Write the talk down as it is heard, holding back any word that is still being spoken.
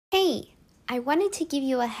I wanted to give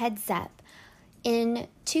you a heads up. In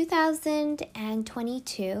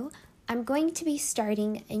 2022, I'm going to be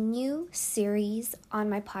starting a new series on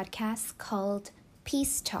my podcast called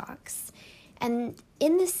Peace Talks. And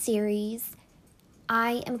in this series,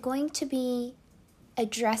 I am going to be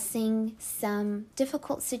addressing some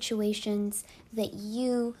difficult situations that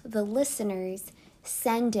you, the listeners,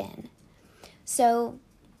 send in. So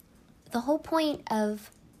the whole point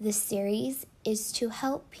of this series is to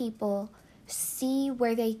help people see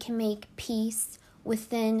where they can make peace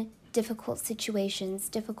within difficult situations,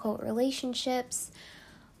 difficult relationships,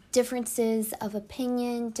 differences of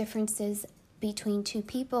opinion, differences between two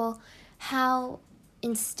people, how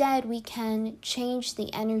instead we can change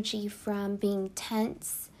the energy from being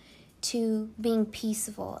tense to being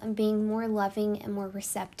peaceful and being more loving and more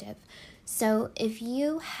receptive. So if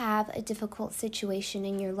you have a difficult situation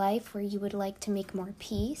in your life where you would like to make more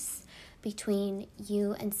peace between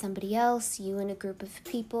you and somebody else, you and a group of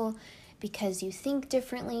people, because you think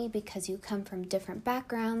differently, because you come from different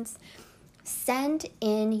backgrounds, send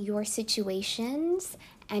in your situations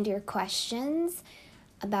and your questions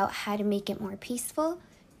about how to make it more peaceful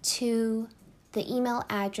to the email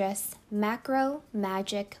address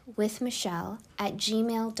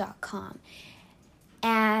macromagicwithmichelle@gmail.com.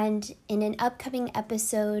 And in an upcoming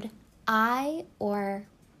episode, I or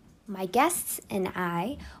my guests and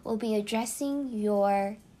I will be addressing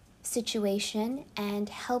your situation and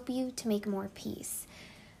help you to make more peace.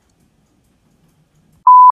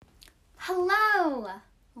 Hello!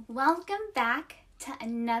 Welcome back to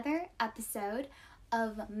another episode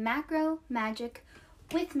of Macro Magic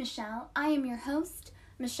with Michelle. I am your host,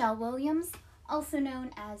 Michelle Williams, also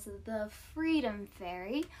known as the Freedom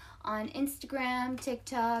Fairy, on Instagram,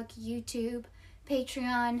 TikTok, YouTube,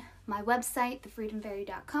 Patreon, my website,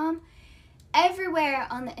 thefreedomfairy.com. Everywhere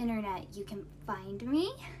on the internet you can find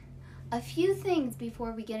me. A few things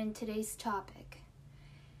before we get into today's topic.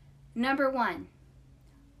 Number one,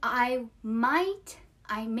 I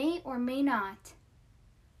may or may not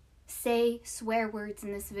say swear words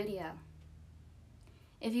in this video.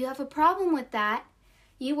 If you have a problem with that,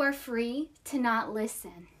 you are free to not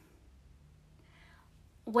listen.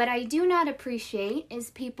 What I do not appreciate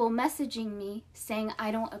is people messaging me saying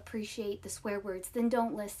I don't appreciate the swear words, then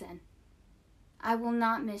don't listen. I will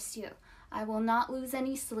not miss you. I will not lose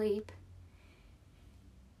any sleep.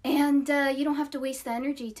 And you don't have to waste the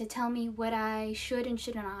energy to tell me what I should and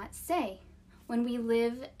should not say. When we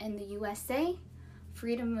live in the USA,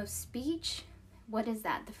 freedom of speech, what is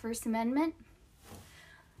that, the First Amendment?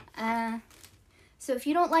 So if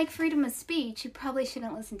you don't like freedom of speech, you probably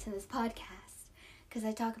shouldn't listen to this podcast, because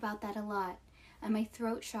I talk about that a lot, and my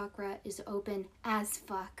throat chakra is open as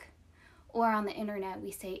fuck, or on the internet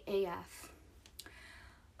we say AF.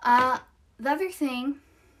 The other thing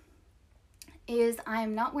is I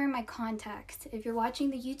am not wearing my contacts. If you're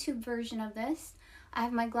watching the YouTube version of this, I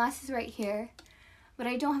have my glasses right here, but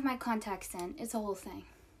I don't have my contacts in. It's a whole thing.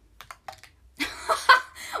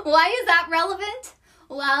 Why is that relevant?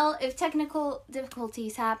 Well, if technical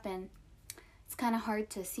difficulties happen, it's kind of hard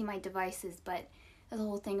to see my devices, but the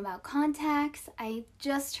whole thing about contacts, I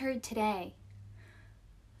just heard today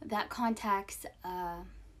that contacts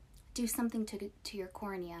do something to your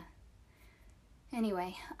cornea.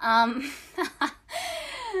 Anyway, and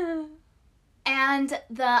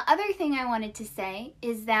the other thing I wanted to say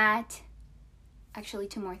is that, actually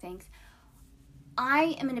two more things.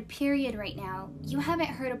 I am in a period right now. You haven't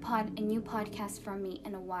heard a new podcast from me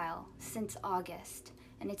in a while, since August,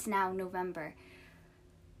 and it's now November.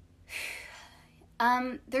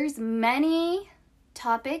 There's many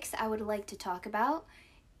topics I would like to talk about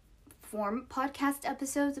for podcast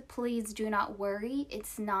episodes. Please do not worry.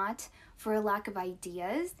 It's not for a lack of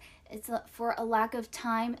ideas. It's for a lack of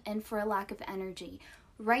time and for a lack of energy.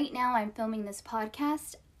 Right now, I'm filming this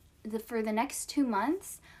podcast. For the next 2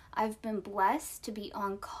 months, I've been blessed to be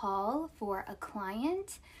on call for a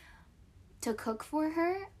client to cook for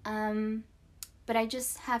her. But I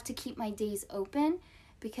just have to keep my days open,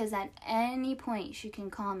 because at any point she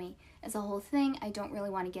can call me. It's a whole thing. I don't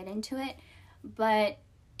really want to get into it, but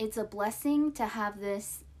it's a blessing to have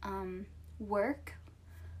this work.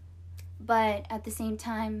 But at the same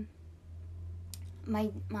time,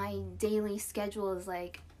 my daily schedule is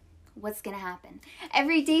like, what's gonna happen?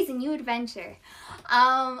 Every day's a new adventure.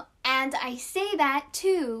 And I say that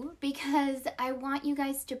too because I want you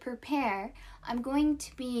guys to prepare. I'm going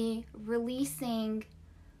to be releasing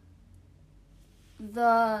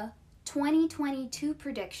the 2022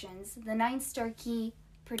 predictions, the 9-star key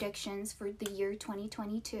predictions for the year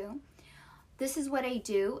 2022. This is what I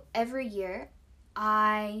do every year.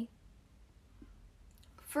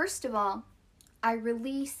 First of all, I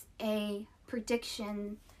release a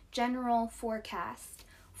prediction, general forecast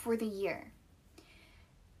for the year.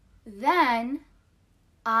 Then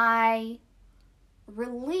I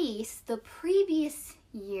release the previous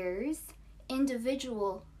year's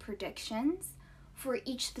individual predictions for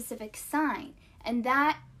each specific sign. And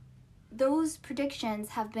those predictions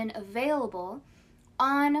have been available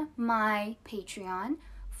on my Patreon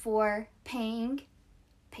for paying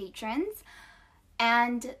patrons,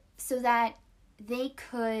 and so that they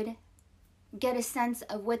could get a sense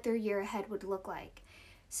of what their year ahead would look like.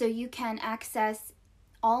 So you can access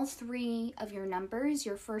all three of your numbers,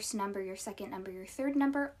 your first number, your second number, your third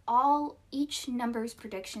number. Each number's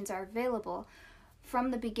predictions are available from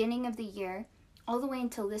the beginning of the year all the way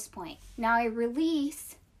until this point. Now I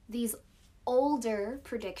release these older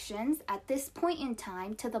predictions at this point in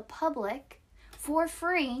time to the public for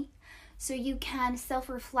free, so you can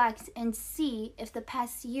self-reflect and see if the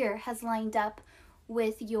past year has lined up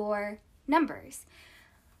with your numbers.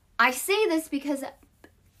 I say this because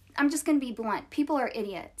I'm just going to be blunt. People are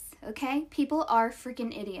idiots, okay? People are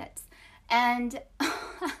freaking idiots. And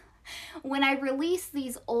when I release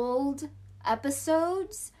these old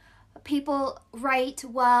episodes, people write,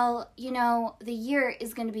 well, the year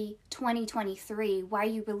is going to be 2023. Why are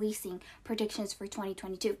you releasing predictions for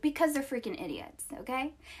 2022? Because they're freaking idiots,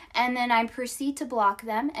 okay? And then I proceed to block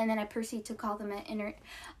them, and then I proceed to call them an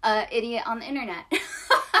idiot on the internet.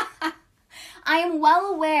 I am well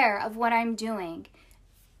aware of what I'm doing.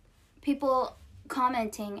 People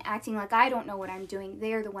commenting, acting like I don't know what I'm doing,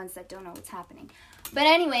 they're the ones that don't know what's happening. But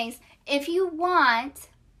anyways, if you want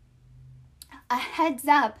a heads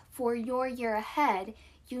up for your year ahead,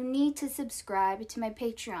 you need to subscribe to my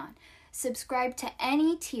Patreon. Subscribe to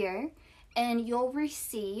any tier, and you'll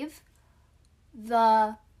receive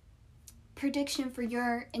the prediction for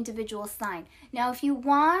your individual sign. Now, if you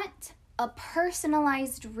want a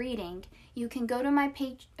personalized reading, you can go to my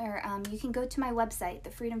page, or you can go to my website,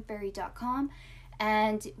 thefreedomfairy.com,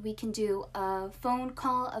 and we can do a phone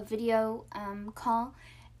call, a video call,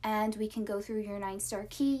 and we can go through your 9-star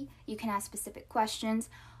key. You can ask specific questions.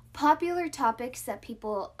 Popular topics that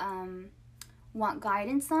people want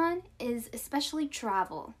guidance on is especially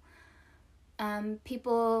travel.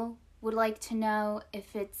 People would like to know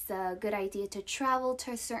if it's a good idea to travel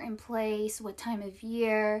to a certain place, what time of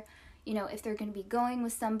year, if they're going to be going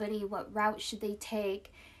with somebody, what route should they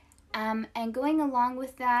take. And going along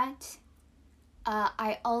with that,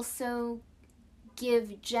 I also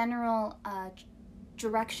give general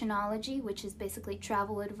directionology, which is basically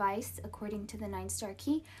travel advice according to the 9-star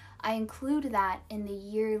key. I include that in the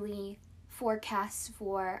yearly forecasts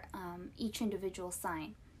for each individual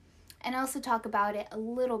sign. And I also talk about it a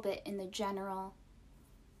little bit in the general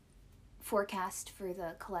forecast for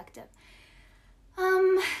the collective.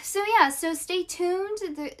 So stay tuned.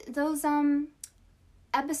 Those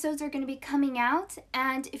episodes are going to be coming out.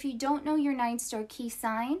 And if you don't know your 9-star key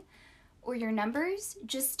sign or your numbers,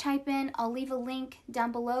 just type in, I'll leave a link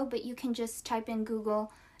down below, but you can just type in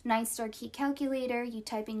Google 9-star key calculator, you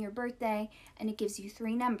type in your birthday, and it gives you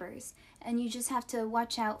 3 numbers. And you just have to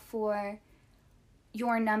watch out for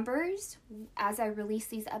your numbers as I release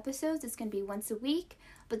these episodes. It's going to be once a week,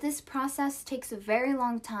 but this process takes a very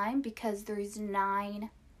long time because there's 9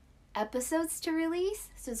 episodes to release,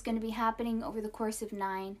 so it's going to be happening over the course of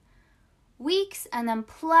 9 weeks, and then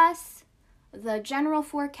plus the general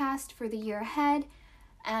forecast for the year ahead.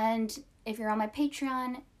 And if you're on my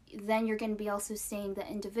Patreon, then you're going to be also seeing the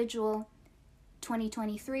individual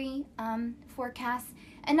 2023 forecasts.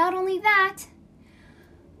 And not only that,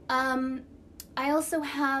 I also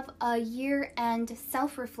have a year-end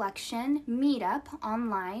self-reflection meetup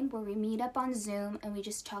online where we meet up on Zoom and we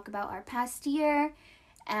just talk about our past year,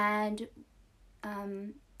 and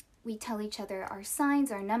we tell each other our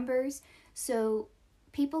signs, our numbers, so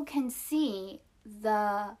people can see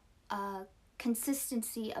the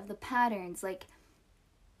consistency of the patterns. Like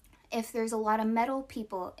if there's a lot of metal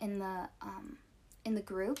people in the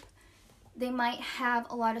group, they might have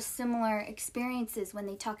a lot of similar experiences when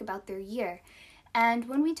they talk about their year. And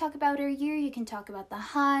when we talk about our year, you can talk about the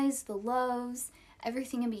highs, the lows,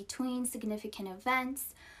 everything in between, significant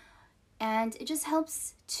events. And it just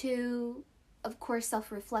helps to, of course,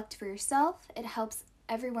 self-reflect for yourself. It helps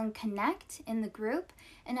everyone connect in the group.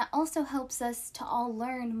 And it also helps us to all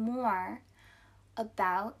learn more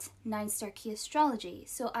about 9-star key astrology.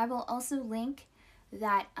 So I will also link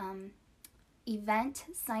that event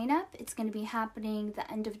sign up. It's going to be happening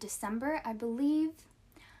the end of December, I believe.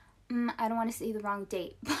 I don't want to say the wrong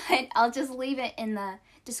date, but I'll just leave it in the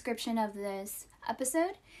description of this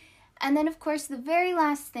episode. And then, of course, the very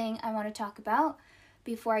last thing I want to talk about,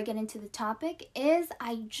 before I get into the topic is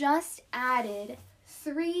I just added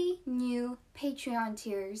 3 new Patreon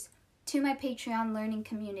tiers to my Patreon learning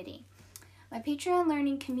community. My Patreon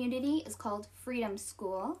learning community is called Freedom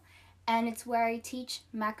School, and it's where I teach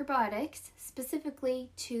macrobiotics specifically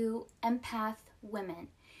to empath women.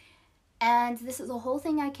 And this is a whole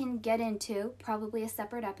thing I can get into, probably a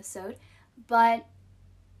separate episode, but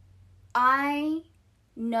I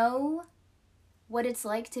know what it's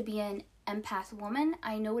like to be an empath woman.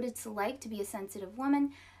 I know what it's like to be a sensitive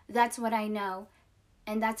woman. That's what I know,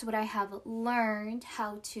 and that's what I have learned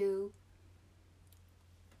how to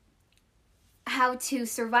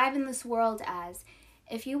survive in this world as.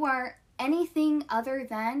 If you are anything other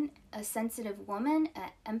than a sensitive woman,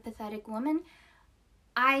 an empathetic woman,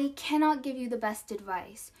 I cannot give you the best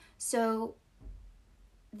advice. So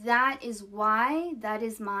that is why that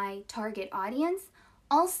is my target audience.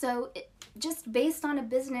 Also, just based on a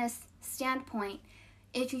business standpoint,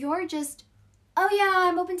 if you're just, oh yeah,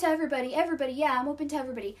 I'm open to everybody, yeah, I'm open to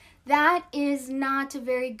everybody, that is not a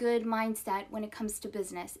very good mindset when it comes to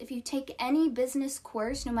business. If you take any business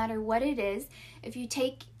course, no matter what it is, if you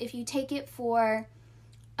take it for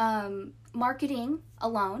marketing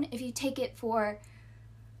alone, if you take it for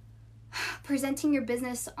presenting your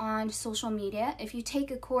business on social media, if you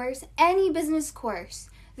take a course, any business course,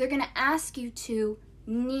 they're going to ask you to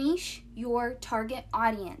niche your target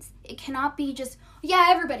audience. It cannot be just, yeah,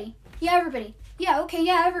 everybody, yeah, okay,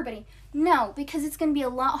 yeah, everybody. No, because it's going to be a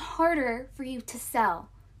lot harder for you to sell,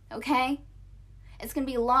 okay? It's going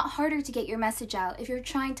to be a lot harder to get your message out if you're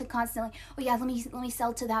trying to constantly, oh yeah, let me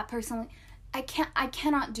sell to that person. I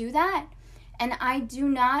cannot do that. And I do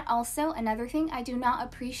not, also, another thing, I do not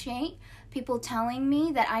appreciate people telling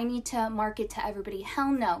me that I need to market to everybody.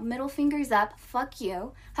 Hell no. Middle fingers up. Fuck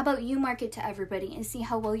you. How about you market to everybody and see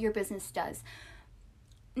how well your business does?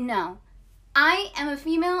 No. I am a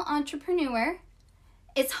female entrepreneur.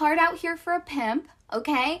 It's hard out here for a pimp,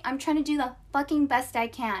 okay? I'm trying to do the fucking best I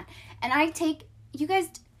can. And I take, you guys,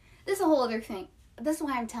 this is a whole other thing. This is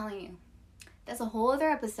why I'm telling you. That's a whole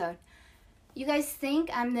other episode. You guys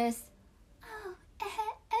think I'm this,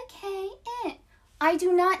 okay. I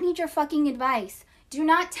do not need your fucking advice. Do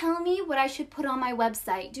not tell me what I should put on my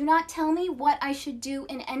website. Do not tell me what I should do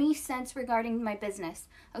in any sense regarding my business.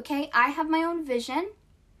 Okay? I have my own vision.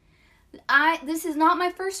 This is not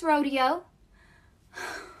my first rodeo.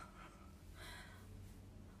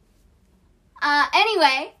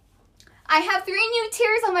 Anyway, I have 3 new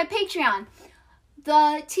tiers on my Patreon.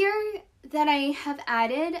 The tier that I have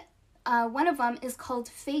added, one of them is called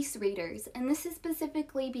Face Readers, and this is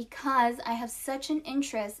specifically because I have such an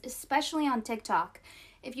interest, especially on TikTok.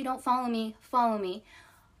 If you don't follow me, follow me.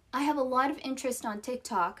 I have a lot of interest on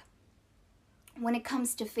TikTok when it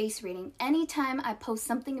comes to face reading. Anytime I post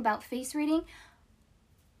something about face reading,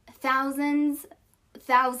 thousands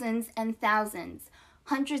and thousands,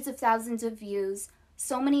 hundreds of thousands of views,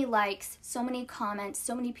 so many likes, so many comments,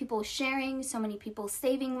 so many people sharing, so many people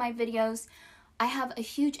saving my videos. I have a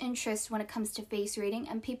huge interest when it comes to face reading,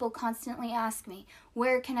 and people constantly ask me,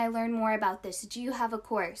 where can I learn more about this? Do you have a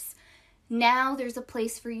course? Now there's a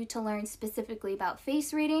place for you to learn specifically about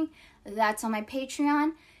face reading. That's on my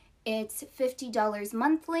Patreon. It's $50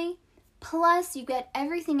 monthly, plus you get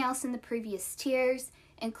everything else in the previous tiers,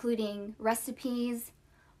 including recipes,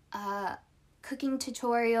 cooking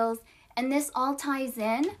tutorials, and this all ties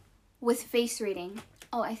in with face reading.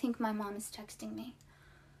 Oh, I think my mom is texting me.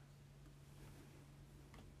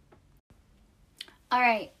 All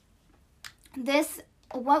right,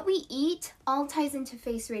 what we eat all ties into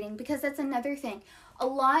face reading, because that's another thing. A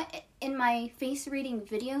lot in my face reading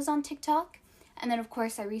videos on TikTok, and then of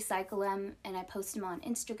course I recycle them and I post them on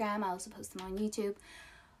Instagram. I also post them on YouTube.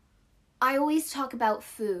 I always talk about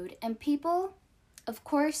food, and people, of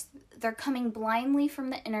course, they're coming blindly from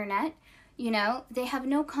the internet. You know, they have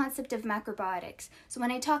no concept of macrobiotics. So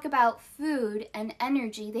when I talk about food and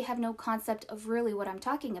energy, they have no concept of really what I'm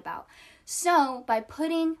talking about. So by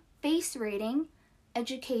putting face reading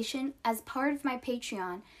education as part of my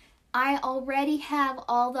Patreon, I already have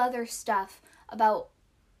all the other stuff about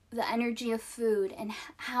the energy of food and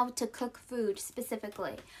how to cook food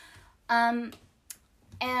specifically. And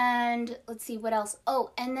let's see what else.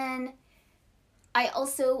 Oh, and then I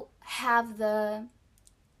also have the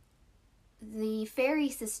Fairy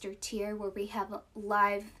Sister tier where we have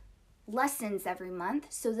live lessons every month.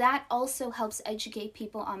 So that also helps educate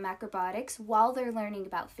people on macrobiotics while they're learning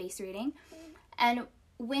about face reading. And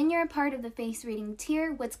when you're a part of the face reading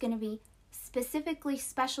tier, what's going to be specifically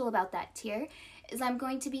special about that tier is I'm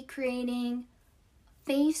going to be creating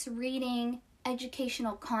face reading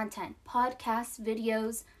educational content, podcasts,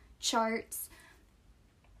 videos, charts,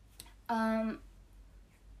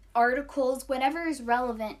 articles, whatever is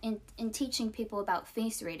relevant in teaching people about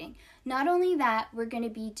face reading. Not only that, we're going to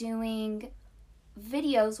be doing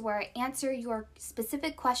videos where I answer your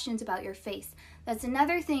specific questions about your face. That's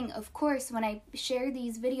another thing, of course, when I share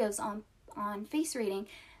these videos on face reading,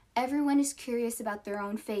 everyone is curious about their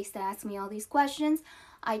own face. They ask me all these questions.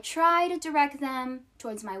 I try to direct them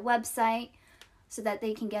towards my website so that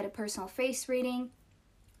they can get a personal face reading.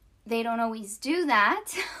 They don't always do that,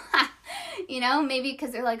 maybe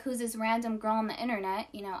because they're like, who's this random girl on the internet?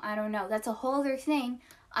 I don't know. That's a whole other thing.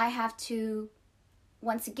 I have to,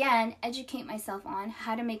 once again, educate myself on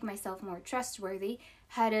how to make myself more trustworthy,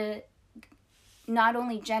 how to not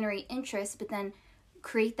only generate interest, but then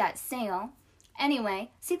create that sale.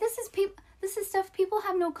 Anyway, see, this is stuff people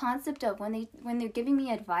have no concept of when they're giving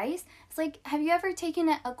me advice. It's like, have you ever taken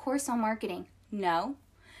a course on marketing? No.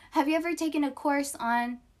 Have you ever taken a course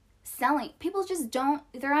on selling? People just don't,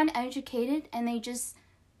 they're uneducated and they just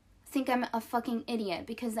think I'm a fucking idiot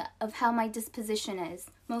because of how my disposition is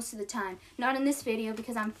most of the time. Not in this video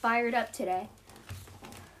because I'm fired up today.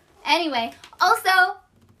 Anyway, also,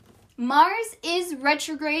 Mars is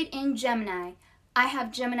retrograde in Gemini. I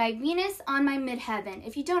have Gemini Venus on my midheaven.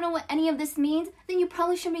 If you don't know what any of this means, then you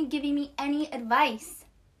probably shouldn't be giving me any advice.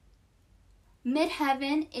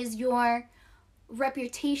 Midheaven is your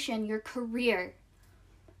reputation, your career,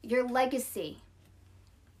 your legacy.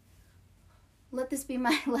 Let this be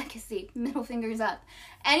my legacy. Middle fingers up.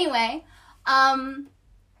 Anyway, and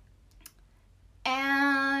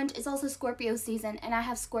it's also Scorpio season, and I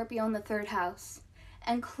have Scorpio in the 3rd house,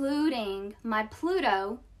 including my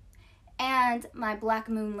Pluto and my Black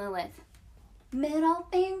Moon Lilith. Middle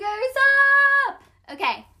fingers up!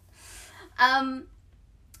 Okay.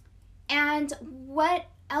 And what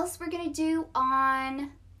else we're going to do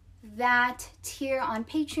on that tier on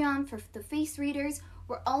Patreon for the face readers,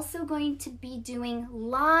 we're also going to be doing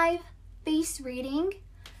live face reading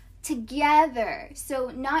together. So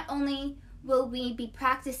not only will we be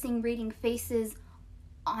practicing reading faces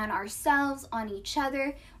on ourselves, on each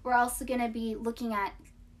other, we're also going to be looking at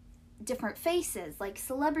different faces, like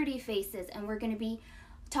celebrity faces, and we're going to be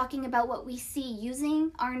talking about what we see,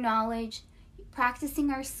 using our knowledge,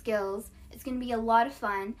 practicing our skills. It's going to be a lot of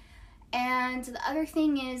fun. And the other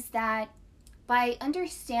thing is that by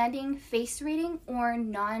understanding face reading or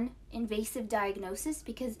non-invasive diagnosis,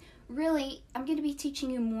 because really I'm going to be teaching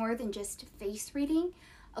you more than just face reading.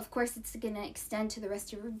 Of course, it's going to extend to the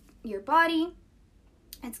rest of your body.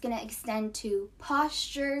 It's going to extend to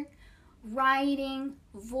posture, writing,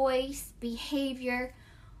 voice, behavior,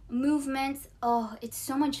 movements. Oh, it's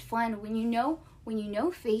so much fun when you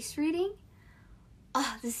know face reading.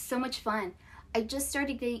 Oh, this is so much fun. I just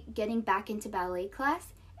started getting back into ballet class,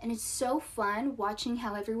 and it's so fun watching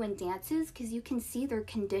how everyone dances because you can see their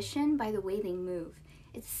condition by the way they move.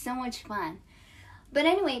 It's so much fun. But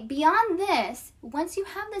anyway, beyond this, once you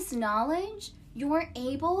have this knowledge,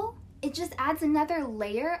 it just adds another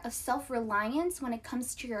layer of self-reliance when it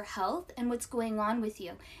comes to your health and what's going on with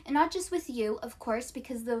you. And not just with you, of course,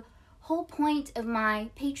 because the whole point of my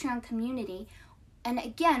Patreon community, and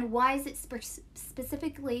again, why is it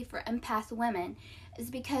specifically for empath women,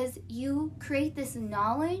 is because you create this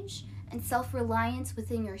knowledge and self-reliance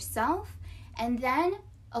within yourself. And then,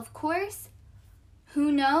 of course,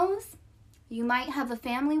 who knows? You might have a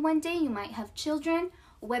family one day, you might have children.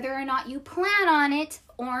 Whether or not you plan on it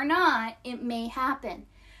or not, it may happen.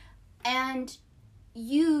 And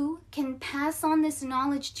you can pass on this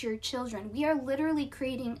knowledge to your children. We are literally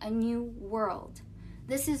creating a new world.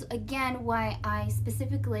 This is, again, why I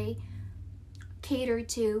specifically cater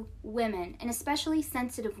to women, and especially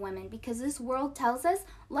sensitive women, because this world tells us,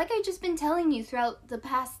 like I've just been telling you throughout the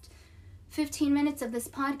past 15 minutes of this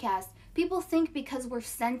podcast, people think because we're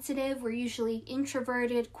sensitive, we're usually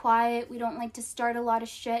introverted, quiet, we don't like to start a lot of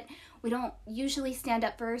shit, we don't usually stand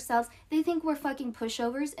up for ourselves. They think we're fucking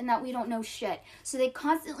pushovers and that we don't know shit. So they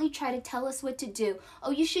constantly try to tell us what to do. Oh,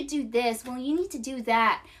 you should do this. Well, you need to do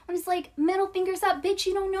that. When it's like, middle fingers up, bitch,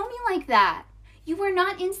 you don't know me like that. You were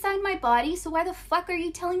not inside my body, so why the fuck are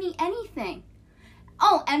you telling me anything?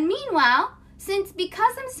 Oh, and meanwhile,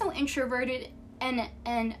 because I'm so introverted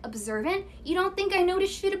and observant, you don't think I notice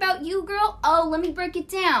shit about you, girl? Oh, let me break it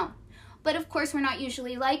down. But of course, we're not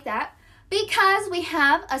usually like that because we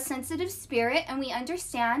have a sensitive spirit and we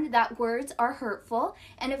understand that words are hurtful.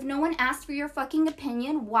 And if no one asked for your fucking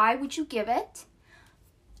opinion, why would you give it?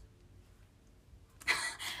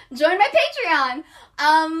 Join my Patreon.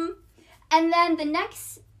 And then the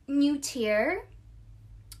next new tier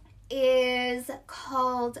is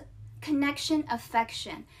called Connection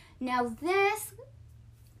Affection. Now this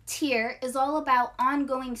tier is all about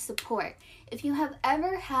ongoing support. If you have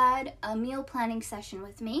ever had a meal planning session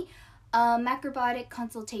with me, a macrobiotic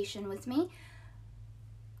consultation with me,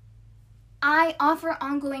 I offer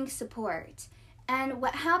ongoing support. And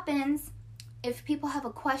what happens if people have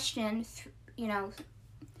a question,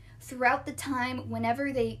 throughout the time,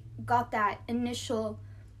 whenever they got that initial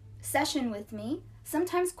session with me,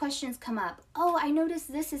 sometimes questions come up. Oh, I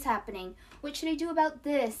noticed this is happening. What should I do about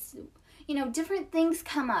this? Different things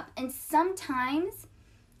come up. And sometimes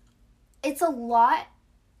it's a lot.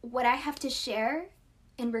 What I have to share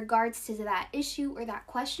in regards to that issue or that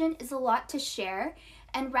question is a lot to share.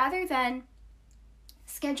 And rather than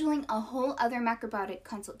scheduling a whole other macrobiotic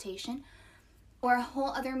consultation or a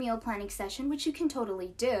whole other meal planning session, which you can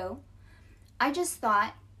totally do, I just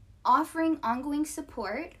thought offering ongoing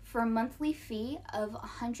support for a monthly fee of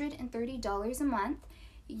 $130 a month,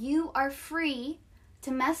 you are free to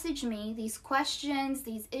message me these questions,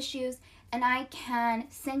 these issues, and I can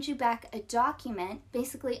send you back a document,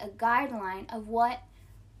 basically a guideline of what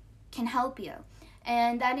can help you.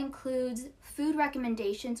 And that includes food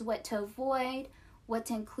recommendations, what to avoid, what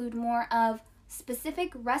to include more of,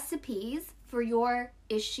 specific recipes for your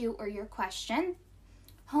issue or your question,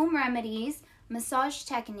 home remedies, massage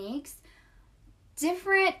techniques,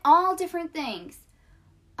 all different things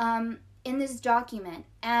in this document.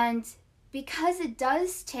 And because it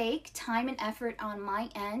does take time and effort on my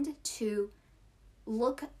end to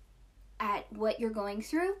look at what you're going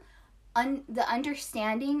through, the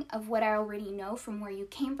understanding of what I already know from where you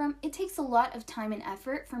came from, it takes a lot of time and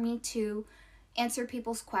effort for me to answer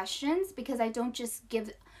people's questions, because I don't just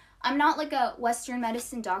I'm not like a Western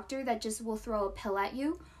medicine doctor that just will throw a pill at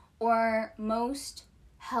you, or most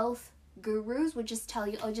health gurus would just tell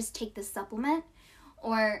you, oh, just take this supplement,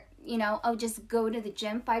 or, oh, just go to the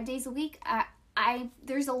gym 5 days a week.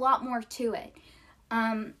 There's a lot more to it.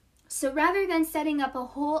 So rather than setting up a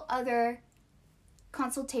whole other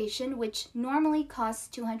consultation, which normally costs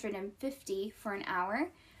 $250 for an hour,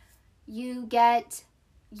 you get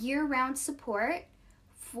year-round support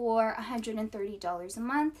for $130 a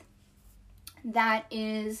month. That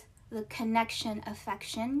is the Connection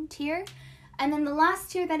Affection tier. And then the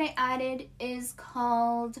last tier that I added is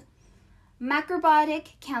called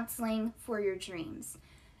Macrobiotic Counseling for Your Dreams.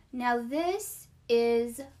 Now this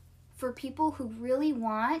is for people who really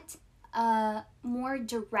want a more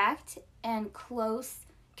direct and close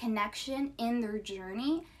connection in their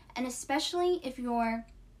journey, and especially if you're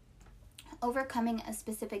overcoming a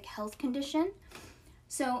specific health condition.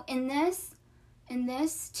 So in this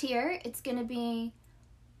tier, it's going to be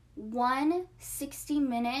one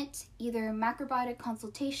 60-minute either macrobiotic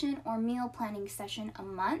consultation or meal planning session a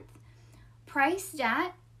month, priced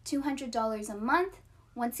at $200 a month.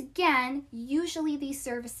 Once again, usually these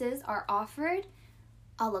services are offered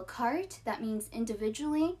a la carte. That means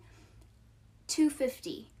individually,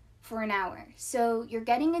 $250 for an hour. So you're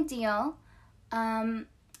getting a deal.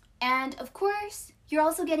 And of course, you're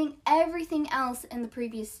also getting everything else in the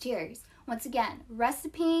previous tiers. Once again,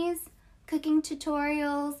 recipes, cooking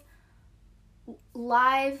tutorials,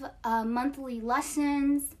 live monthly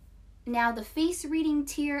lessons. Now the face reading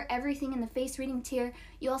tier, everything in the face reading tier.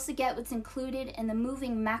 You also get what's included in the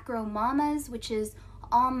Moving Macro Mamas, which is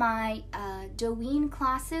all my Douyin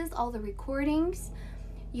classes, all the recordings.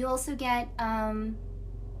 You also get,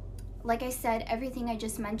 like I said, everything I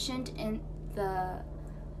just mentioned in the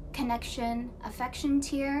Connection Affection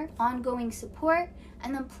tier, ongoing support,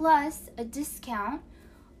 and then plus a discount,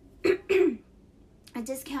 a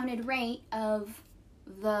discounted rate of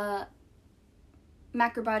the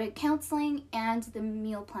macrobiotic counseling and the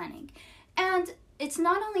meal planning. And it's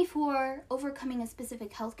not only for overcoming a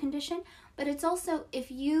specific health condition, but it's also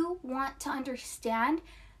if you want to understand,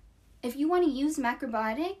 if you want to use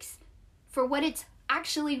macrobiotics for what it's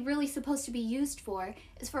actually really supposed to be used for,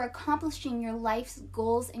 is for accomplishing your life's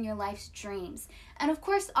goals and your life's dreams. And of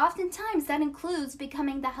course, oftentimes that includes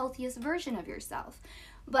becoming the healthiest version of yourself.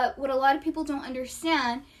 But what a lot of people don't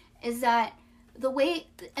understand is that the way,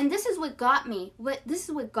 and this is what got me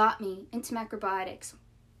into macrobiotics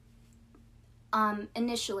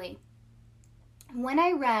initially. When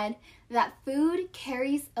I read that food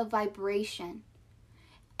carries a vibration,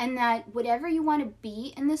 and that whatever you want to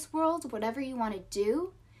be in this world, whatever you want to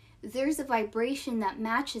do, there's a vibration that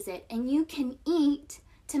matches it, and you can eat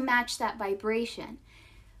to match that vibration.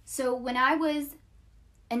 So when I was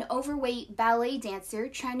an overweight ballet dancer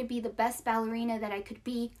trying to be the best ballerina that I could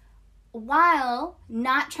be while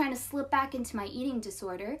not trying to slip back into my eating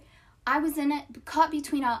disorder, I was caught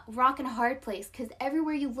between a rock and a hard place, because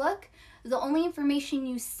everywhere you look, the only information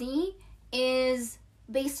you see is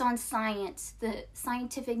based on science, the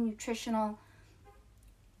scientific nutritional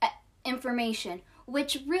information,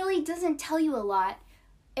 which really doesn't tell you a lot.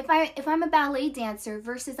 If I'm a ballet dancer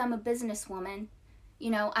versus I'm a businesswoman,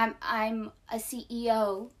 I'm a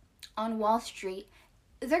CEO on Wall Street,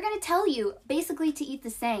 they're going to tell you basically to eat the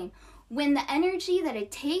same, when the energy that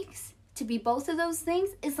it takes to be both of those things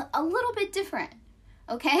is a little bit different.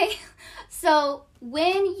 Okay? So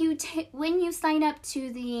when you sign up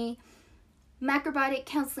to the Macrobiotic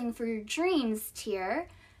Counseling for Your Dreams tier,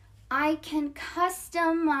 I can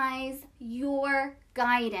customize your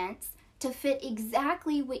guidance to fit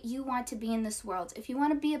exactly what you want to be in this world. If you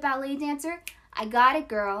want to be a ballet dancer, I got it,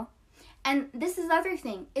 girl. And this is the other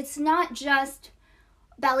thing. It's not just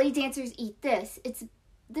ballet dancers eat this.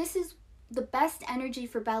 This is the best energy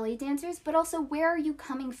for ballet dancers, but also where are you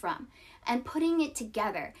coming from and putting it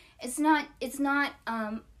together. It's not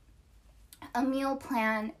a meal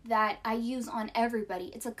plan that I use on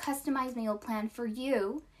everybody. It's a customized meal plan for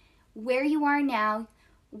you, where you are now,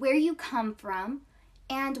 where you come from,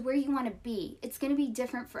 and where you want to be. It's going to be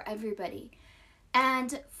different for everybody.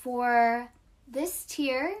 And for this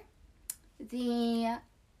tier, the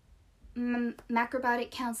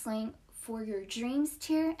Macrobiotic Counseling for Your Dreams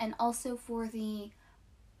tier, and also for the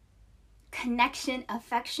Connection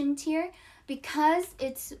Affection tier, because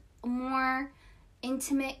it's more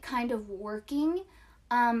intimate kind of working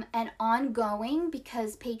and ongoing,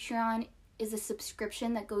 because Patreon is a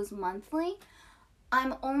subscription that goes monthly,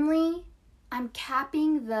 I'm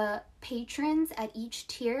capping the patrons at each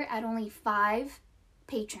tier at only 5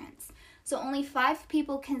 patrons. So only 5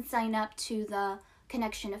 people can sign up to the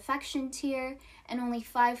Connection Affection tier, and only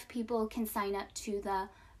 5 people can sign up to the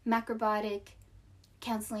Macrobiotic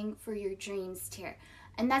Counseling for Your Dreams tier.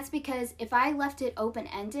 And that's because if I left it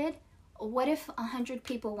open-ended, what if 100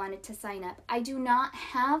 people wanted to sign up? I do not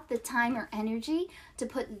have the time or energy to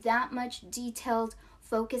put that much detailed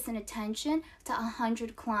focus and attention to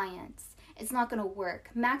 100 clients. It's not going to work.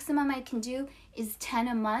 Maximum I can do is 10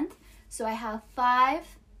 a month. So I have 5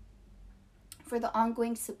 for the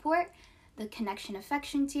ongoing support, the Connection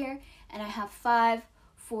Affection tier, and I have 5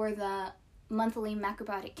 for the monthly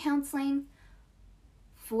Macrobiotic Counseling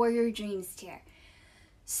for Your Dreams tier.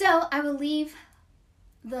 So I will leave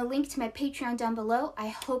the link to my Patreon down below. I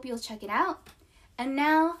hope you'll check it out. And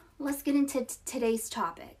now let's get into today's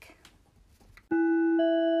topic.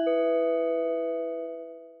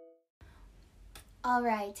 All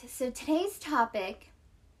right, so today's topic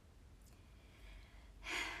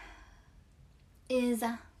is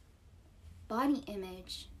body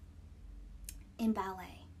image in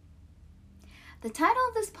ballet. The title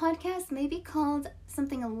of this podcast may be called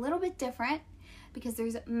something a little bit different because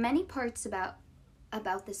there's many parts about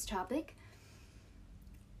this topic.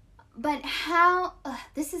 But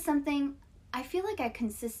this is something I feel like I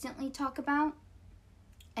consistently talk about,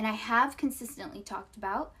 and I have consistently talked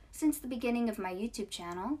about since the beginning of my YouTube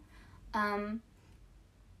channel.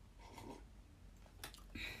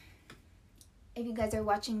 If you guys are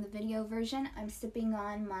watching the video version, I'm sipping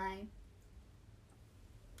on my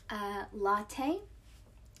latte.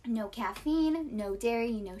 No caffeine, no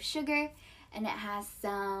dairy, no sugar, and it has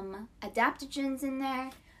some adaptogens in there.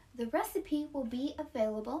 The recipe will be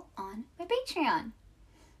available on my Patreon.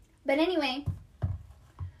 But anyway,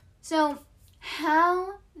 so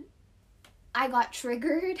how I got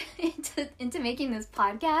triggered into making this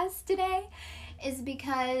podcast today is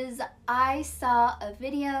because I saw a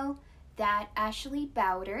video that Ashley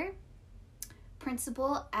Bowder,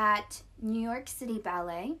 principal at New York City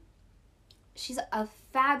Ballet, she's a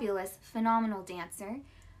fabulous, phenomenal dancer.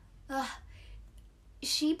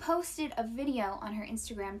 She posted a video on her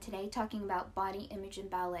Instagram today talking about body image in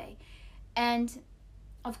ballet. And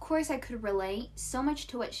of course I could relate so much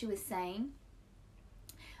to what she was saying.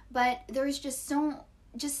 But there was just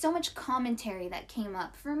so much commentary that came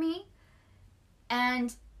up for me.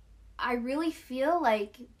 And I really feel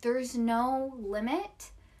like there's no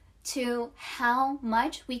limit to how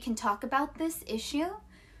much we can talk about this issue,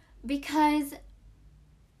 because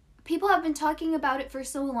people have been talking about it for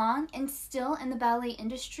so long, and still in the ballet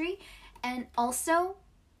industry and also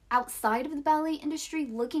outside of the ballet industry,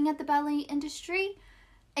 looking at the ballet industry,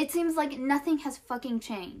 it seems like nothing has fucking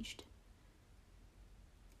changed.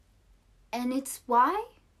 And it's why?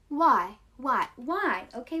 Why?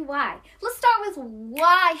 Okay, why? Let's start with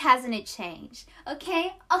why hasn't it changed?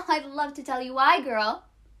 Okay? Oh, I'd love to tell you why, girl.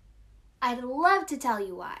 I'd love to tell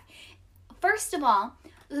you why. First of all,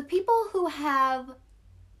 the people who have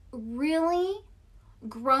really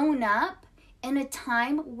grown up in a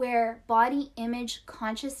time where body image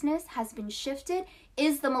consciousness has been shifted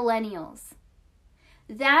is the millennials.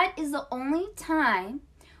 That is the only time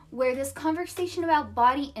where this conversation about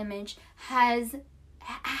body image has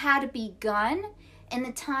had begun in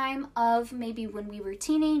the time of maybe when we were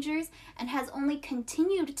teenagers and has only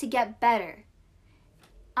continued to get better.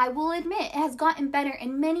 I will admit it has gotten better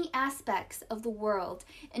in many aspects of the world.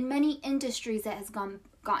 In many industries it has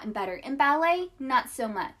gotten better. In ballet, not so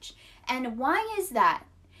much. And why is that?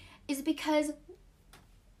 Is because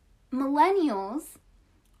millennials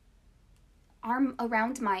are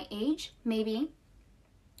around my age, maybe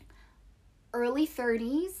early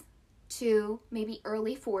 30s to maybe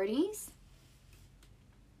early 40s.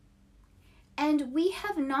 And we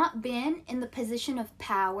have not been in the position of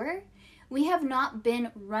power. We have not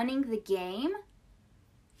been running the game.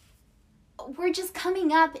 We're just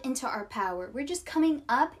coming up into our power. We're just coming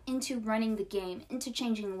up into running the game, into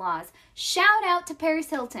changing laws. Shout out to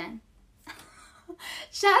Paris Hilton.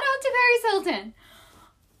 Shout out to Paris Hilton.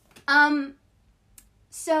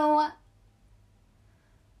 So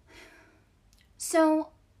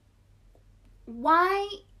why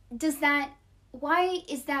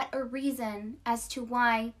is that a reason as to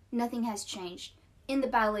why nothing has changed in the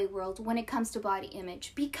ballet world when it comes to body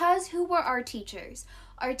image? Because who were our teachers?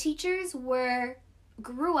 Our teachers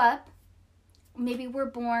grew up, maybe were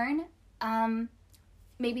born,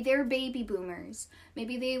 maybe they were baby boomers,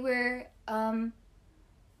 maybe they were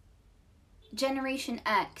Generation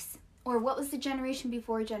X, or what was the generation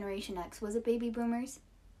before Generation X? Was it baby boomers?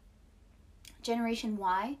 Generation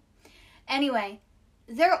Y? Anyway,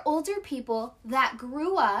 they're older people that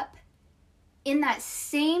grew up in that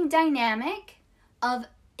same dynamic of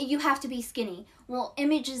you have to be skinny. Well,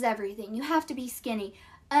 image is everything. You have to be skinny.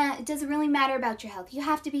 It doesn't really matter about your health. You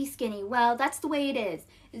have to be skinny. Well, that's the way it is.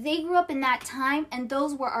 They grew up in that time, and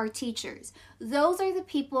those were our teachers. Those are the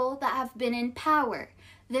people that have been in power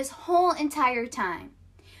this whole entire time.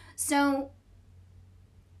 So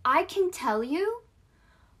I can tell you,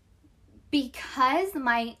 because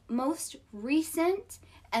my most recent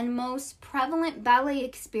and most prevalent ballet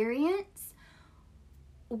experience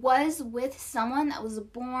was with someone that was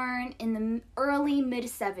born in the early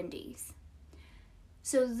mid-70s.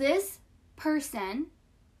 So this person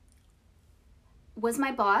was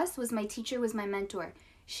my boss, was my teacher, was my mentor.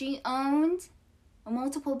 She owned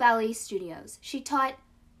multiple ballet studios. She taught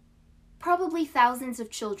probably thousands of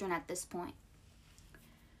children at this point.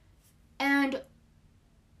 And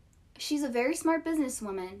she's a very smart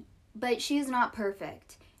businesswoman, but she is not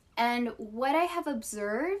perfect. And what I have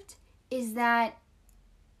observed is that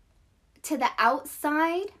to the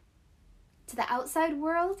outside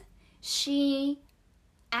world, she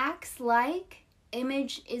acts like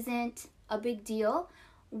image isn't a big deal.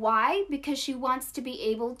 Why? Because she wants to be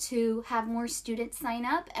able to have more students sign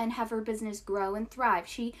up and have her business grow and thrive.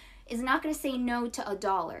 She is not going to say no to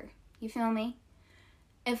 $1. You feel me?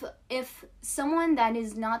 If someone that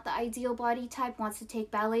is not the ideal body type wants to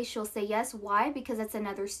take ballet, she'll say yes. Why? Because that's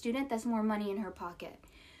another student. That's more money in her pocket.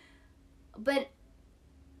 But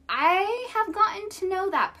I have gotten to know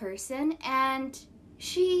that person, and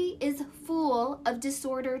she is full of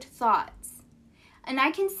disordered thoughts. And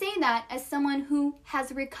I can say that as someone who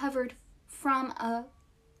has recovered from a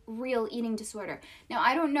real eating disorder. Now,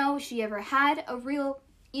 I don't know if she ever had a real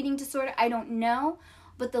eating disorder. I don't know.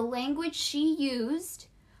 But the language she used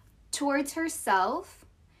towards herself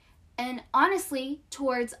and honestly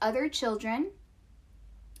towards other children,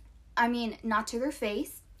 I mean, not to their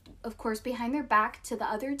face, of course, behind their back to the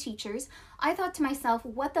other teachers, I thought to myself,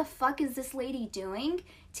 what the fuck is this lady doing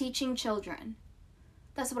teaching children?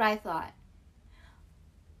 That's what I thought.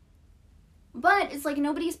 But it's like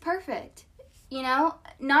nobody's perfect. You know,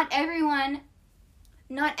 not everyone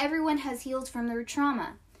has healed from their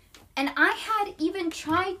trauma. And I had even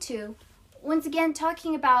tried to, once again,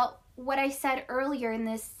 talking about what I said earlier in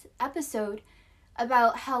this episode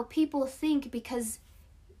about how people think because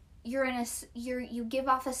you give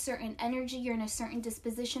off a certain energy, you're in a certain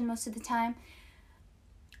disposition most of the time,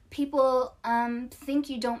 people think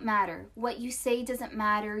you don't matter. What you say doesn't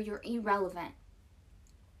matter, you're irrelevant.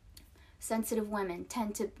 Sensitive women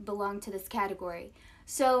tend to belong to this category.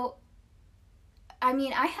 So, I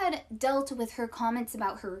mean, I had dealt with her comments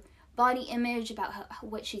about her body image, about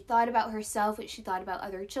what she thought about herself, what she thought about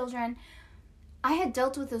other children. I had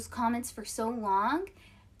dealt with those comments for so long,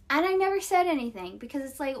 and I never said anything because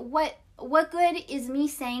it's like, what good is me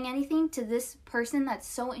saying anything to this person that's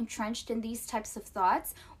so entrenched in these types of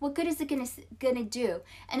thoughts? What good is it gonna do?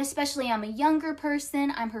 And especially I'm a younger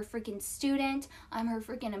person, I'm her freaking student, I'm her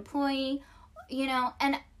freaking employee, you know,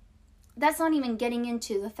 and that's not even getting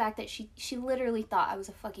into the fact that she literally thought I was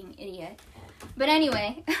a fucking idiot. But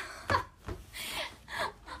anyway,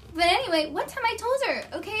 But anyway, one time I told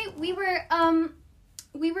her, okay, we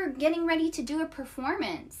were getting ready to do a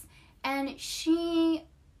performance, and she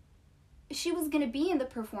was gonna be in the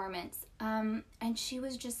performance, and she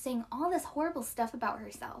was just saying all this horrible stuff about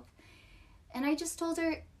herself. And I just told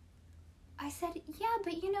her, I said, yeah,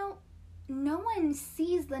 but you know, no one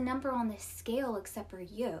sees the number on this scale except for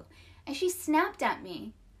you. And she snapped at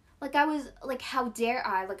me. Like I was, like, how dare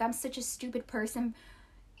I? Like, I'm such a stupid person.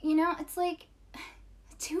 You know, it's like,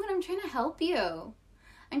 dude, I'm trying to help you.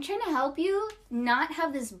 I'm trying to help you not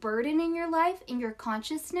have this burden in your life, in your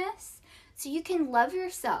consciousness, so you can love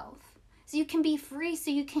yourself, so you can be free, so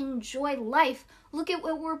you can enjoy life. Look at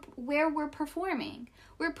where we're performing.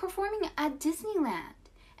 We're performing at Disneyland.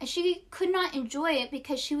 And she could not enjoy it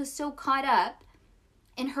because she was so caught up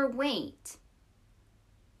in her weight,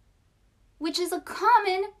 which is a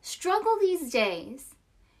common struggle these days.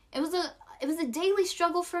 It was a daily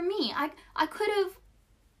struggle for me. I could have,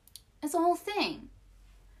 it's a whole thing.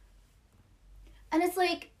 And it's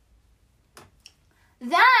like,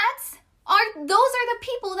 those are the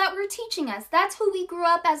people that were teaching us. That's who we grew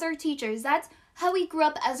up as our teachers. That's how we grew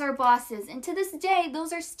up as our bosses. And to this day,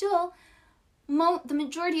 those are still the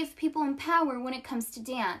majority of people in power when it comes to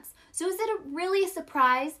dance. So is it really a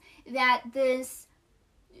surprise that this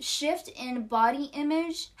shift in body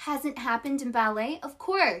image hasn't happened in ballet? Of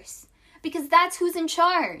course, because that's who's in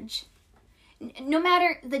charge. No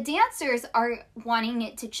matter, the dancers are wanting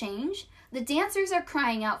it to change. The dancers are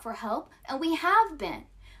crying out for help, and we have been.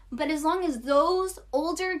 But as long as those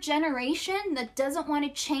older generation that doesn't want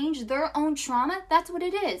to change their own trauma, that's what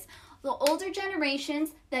it is. The older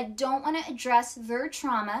generations that don't want to address their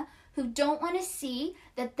trauma, who don't want to see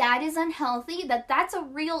that that is unhealthy, that that's a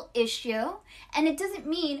real issue. And it doesn't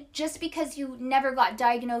mean just because you never got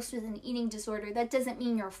diagnosed with an eating disorder, that doesn't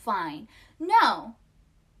mean you're fine. No,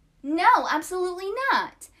 absolutely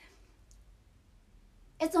not.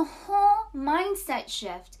 It's a whole mindset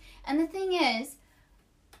shift. And the thing is,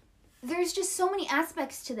 there's just so many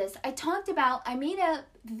aspects to this. I made a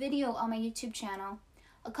video on my YouTube channel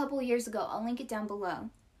a couple of years ago. I'll link it down below.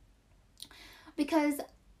 Because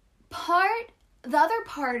the other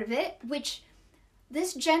part of it, which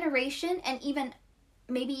this generation and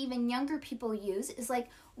maybe even younger people use, is like,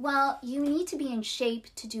 well, you need to be in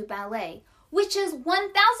shape to do ballet, which is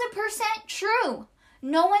 1000% true.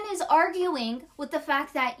 No one is arguing with the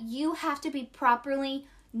fact that you have to be properly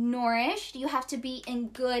nourished, you have to be in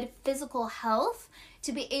good physical health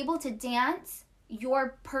to be able to dance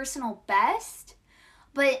your personal best.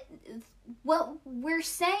 But what we're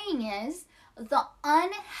saying is the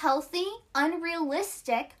unhealthy,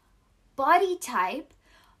 unrealistic body type,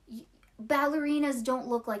 ballerinas don't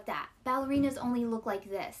look like that. Ballerinas only look like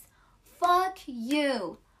this. Fuck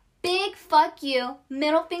you. Big fuck you.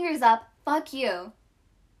 Middle fingers up. Fuck you.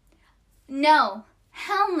 No.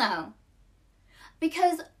 Hell no.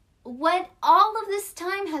 Because what all of this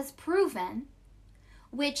time has proven,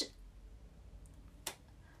 which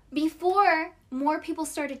before more people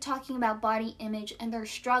started talking about body image and their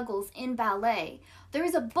struggles in ballet, there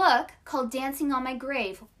was a book called Dancing on My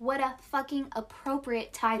Grave. What a fucking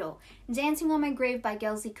appropriate title. Dancing on My Grave by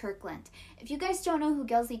Gelsey Kirkland. If you guys don't know who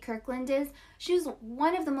Gelsey Kirkland is, she was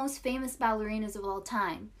one of the most famous ballerinas of all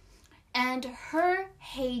time. And her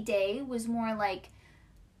heyday was more like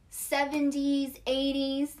 70s,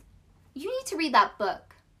 80s. You need to read that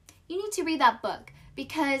book. You need to read that book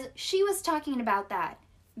because she was talking about that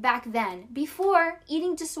back then, before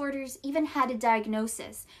eating disorders even had a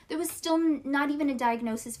diagnosis. There was still not even a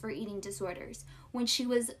diagnosis for eating disorders when she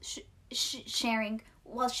was sharing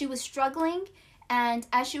while she was struggling. And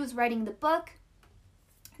as she was writing the book,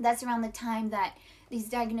 that's around the time that these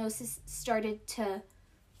diagnoses started to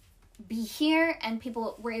be here and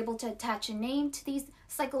people were able to attach a name to these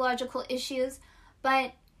psychological issues.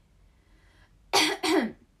 But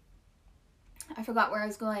I forgot where I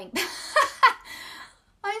was going.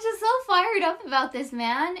 I'm just so fired up about this,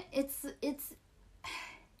 man. It's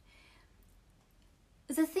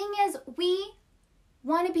the thing is, we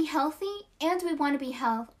want to be healthy and we want to be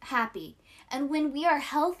happy. And when we are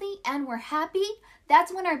healthy and we're happy,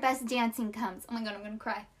 that's when our best dancing comes. Oh my God, I'm going to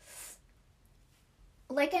cry.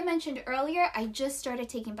 Like I mentioned earlier, I just started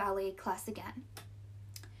taking ballet class again.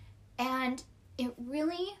 And it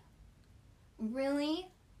really, really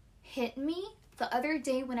hit me the other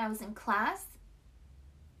day when I was in class.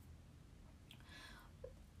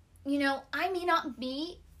 You know, I may not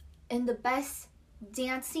be in the best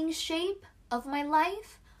dancing shape of my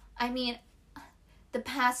life. I mean, the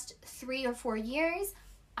past 3 or 4 years,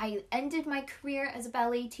 I ended my career as a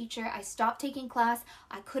ballet teacher. I stopped taking class.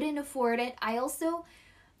 I couldn't afford it. I also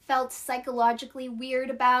felt psychologically weird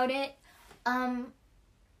about it. And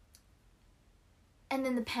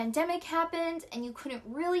then the pandemic happened and you couldn't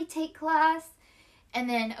really take class. And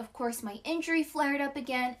then, of course, my injury flared up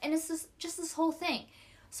again. And it's just this whole thing.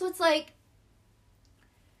 So it's like,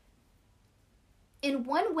 in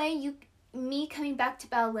one way, me coming back to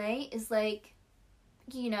ballet is like,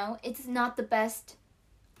 it's not the best.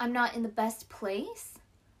 I'm not in the best place,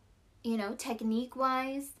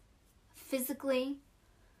 technique-wise, physically.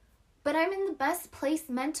 But I'm in the best place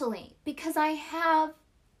mentally because I have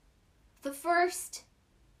the first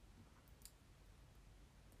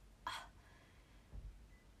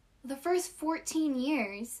 14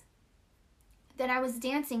 years that I was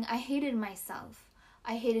dancing, I hated myself.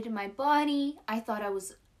 I hated my body. I thought I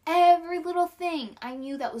was every little thing. I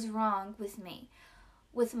knew that was wrong with me,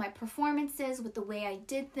 with my performances, with the way I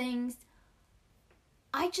did things.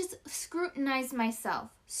 I just scrutinized myself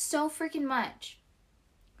so freaking much.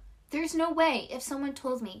 There's no way if someone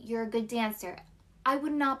told me you're a good dancer, I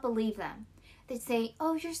would not believe them. They'd say,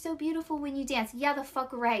 oh, you're so beautiful when you dance. Yeah, the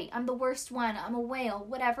fuck right. I'm the worst one. I'm a whale.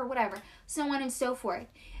 Whatever. So on and so forth.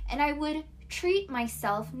 And I would treat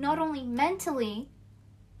myself not only mentally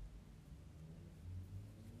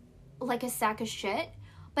like a sack of shit,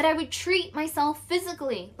 but I would treat myself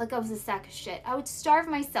physically like I was a sack of shit. I would starve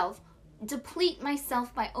myself, deplete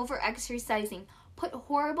myself by over-exercising, put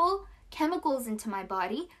horrible chemicals into my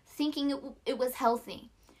body, thinking it was healthy.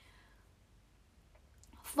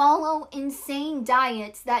 Follow insane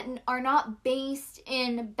diets that are not based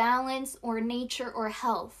in balance or nature or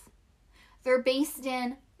health. They're based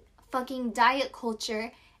in fucking diet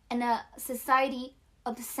culture and a society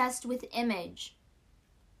obsessed with image.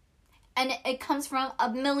 And it comes from a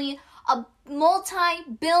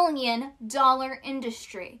multi-billion-dollar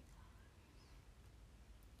industry.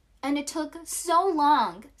 And it took so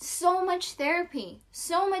long, so much therapy,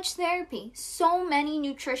 so many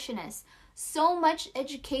nutritionists, so much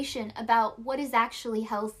education about what is actually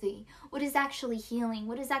healthy, what is actually healing,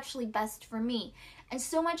 what is actually best for me, and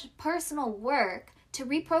so much personal work to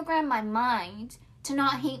reprogram my mind to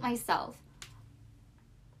not hate myself.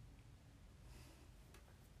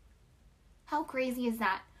 How crazy is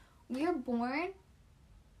that? We are born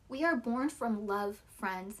from love,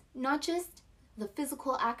 friends. Not just the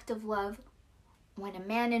physical act of love when a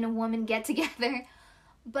man and a woman get together,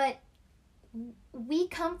 but we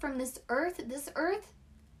come from this earth. This earth,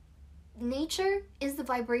 nature is the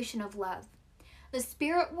vibration of love. The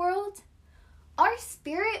spirit world, our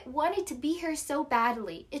spirit wanted to be here so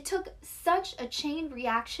badly. It took such a chain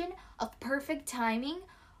reaction of perfect timing,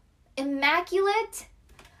 immaculate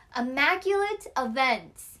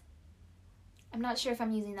events. I'm not sure if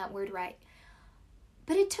I'm using that word right.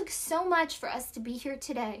 But it took so much for us to be here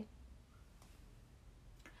today.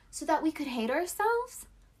 So that we could hate ourselves?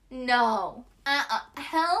 No.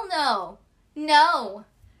 Hell no. No.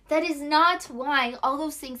 That is not why all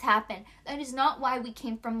those things happen. That is not why we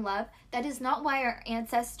came from love. That is not why our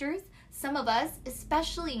ancestors, some of us,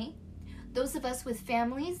 especially those of us with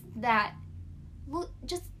families that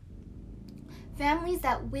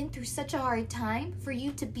went through such a hard time, for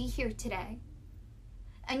you to be here today.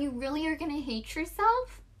 And you really are going to hate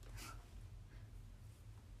yourself?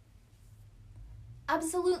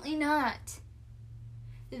 Absolutely not.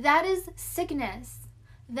 That is sickness.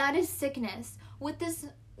 That is sickness. What this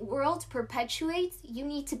world perpetuates, you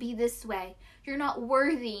need to be this way. You're not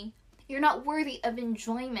worthy. You're not worthy of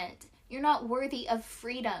enjoyment. You're not worthy of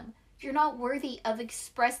freedom. You're not worthy of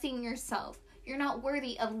expressing yourself. You're not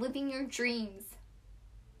worthy of living your dreams.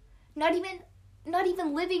 Not even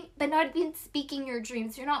living, but not even speaking your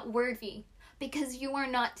dreams. You're not worthy because you are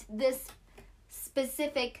not this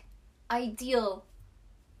specific ideal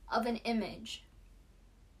of an image.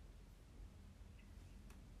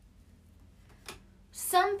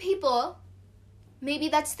 Some people, maybe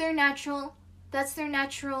that's their natural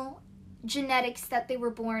genetics that they were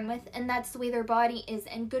born with, and that's the way their body is,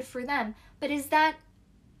 and good for them. But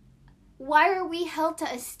why are we held to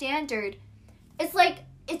a standard? It's like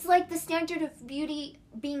the standard of beauty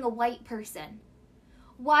being a white person.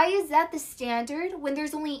 Why is that the standard when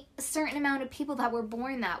there's only a certain amount of people that were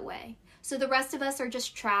born that way? So the rest of us are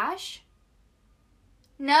just trash?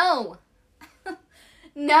 No.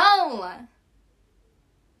 No.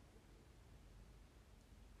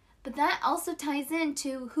 But that also ties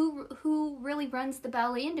into who really runs the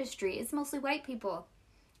ballet industry. It's mostly white people.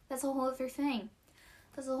 That's a whole other thing.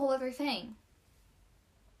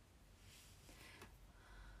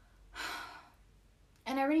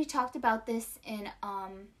 And I already talked about this in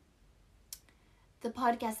the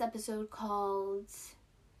podcast episode called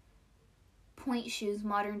Point Shoes,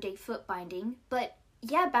 Modern Day Foot Binding. But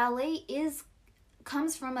ballet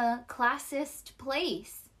comes from a classist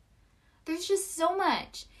place. There's just so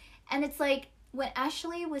much. And it's like what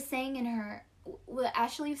Ashley was saying in her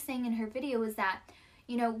video is that,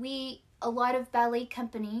 a lot of ballet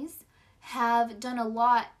companies have done a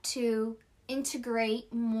lot to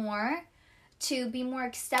integrate more, to be more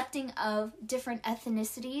accepting of different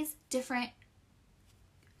ethnicities, different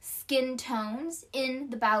skin tones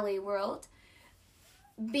in the ballet world,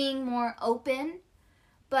 being more open,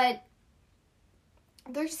 but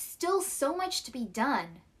there's still so much to be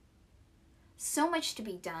done. So much to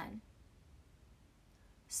be done.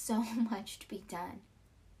 So much to be done.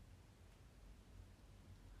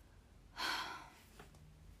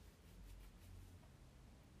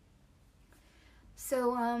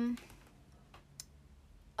 So,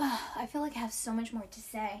 I feel like I have so much more to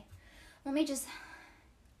say. Let me just...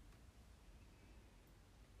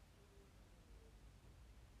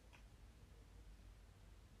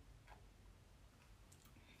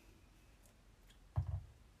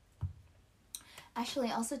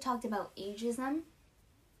 Actually, I also talked about ageism,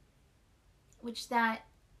 which that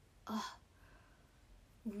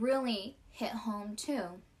really hit home too.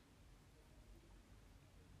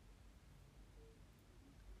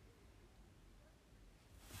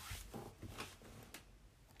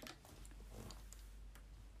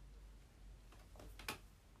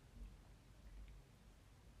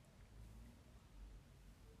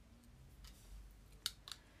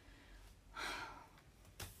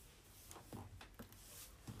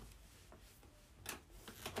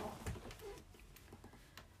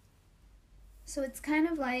 So it's kind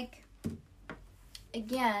of like,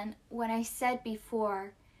 again, what I said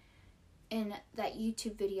before in that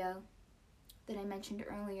YouTube video that I mentioned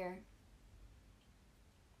earlier.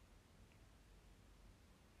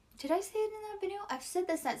 Did I say it in that video? I've said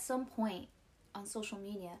this at some point on social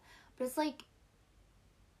media, but it's like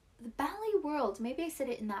the ballet world, maybe I said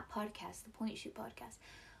it in that podcast, the Point Shoot podcast.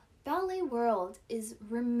 Ballet world is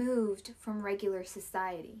removed from regular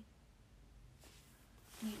society.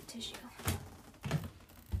 I need a tissue.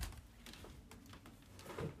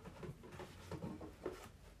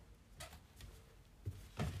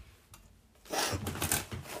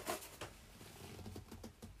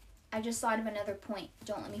 I just thought of another point.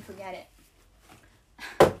 Don't let me forget it.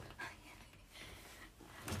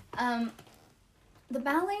 The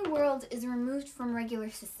ballet world is removed from regular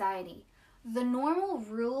society. The normal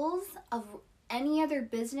rules of any other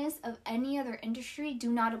business, of any other industry, do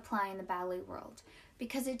not apply in the ballet world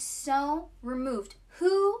because it's so removed.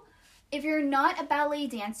 If you're not a ballet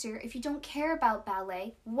dancer, if you don't care about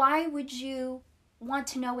ballet, why would you want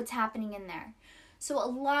to know what's happening in there? So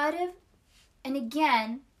and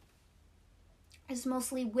again, it's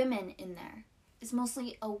mostly women in there. It's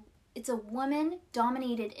a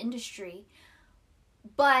woman-dominated industry,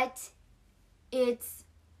 but it's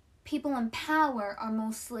people in power are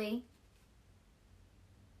mostly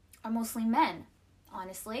men,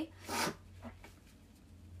 honestly.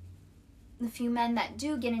 The few men that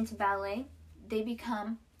do get into ballet, they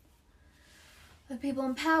become the people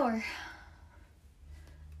in power.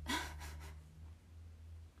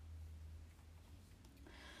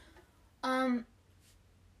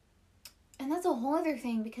 And that's a whole other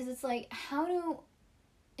thing, because it's like,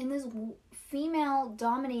 in this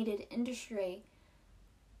female-dominated industry,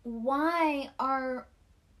 why are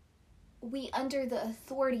we under the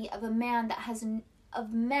authority of a man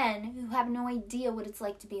of men who have no idea what it's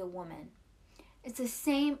like to be a woman? It's the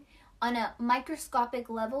same, on a microscopic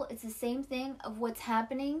level, it's the same thing of what's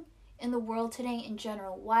happening in the world today in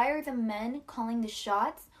general. Why are the men calling the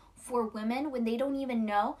shots for women when they don't even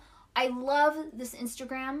know? I love this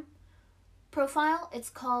Instagram profile. It's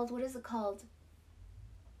called, what is it called?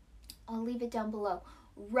 I'll leave it down below.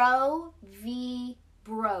 Roe v.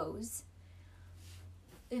 Bros.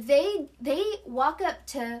 They walk up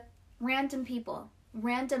to random people,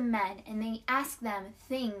 random men, and they ask them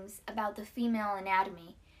things about the female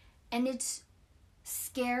anatomy. And it's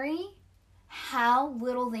scary how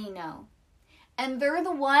little they know. And they're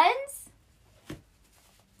the ones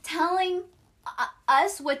telling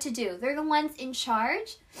us what to do. They're the ones in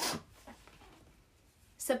charge.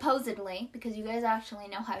 Supposedly, because you guys actually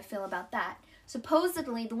know how I feel about that.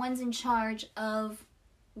 Supposedly, the ones in charge of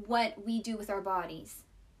what we do with our bodies.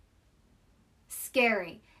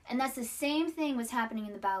 Scary. And that's the same thing was happening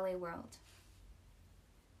in the ballet world.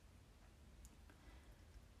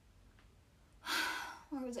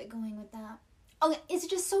 Where was I going with that? Okay, it's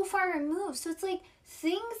just so far removed. So it's like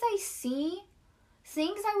things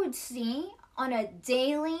I would see on a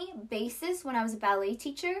daily basis when I was a ballet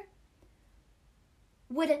teacher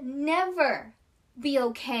would never be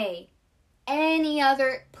okay any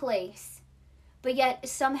other place. But yet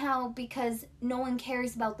somehow, because no one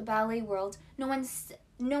cares about the ballet world, no one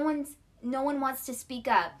wants to speak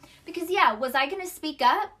up. Because yeah, was I going to speak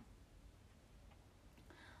up?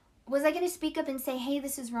 Was I going to speak up and say, hey,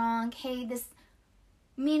 this is wrong, hey, this...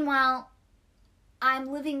 Meanwhile,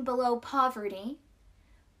 I'm living below poverty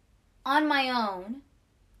on my own.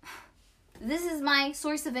 This is my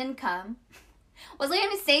source of income. Was I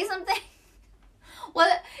going to say something?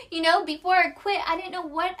 What, before I quit, I didn't know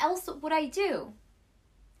what else would I do.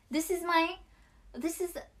 This is,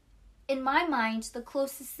 in my mind, the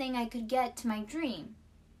closest thing I could get to my dream.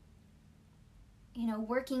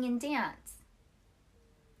 Working in dance.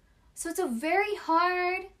 So it's a very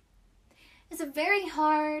hard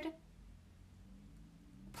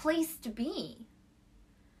place to be.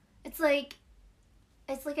 It's like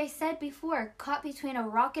I said before, caught between a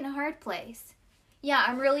rock and a hard place. Yeah,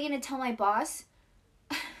 I'm really going to tell my boss,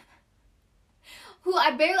 who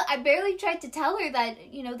I barely tried to tell her that,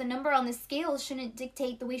 the number on the scale shouldn't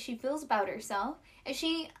dictate the way she feels about herself, and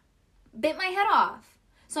she bit my head off.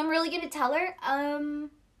 So I'm really going to tell her,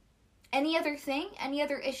 any other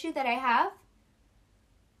issue that I have.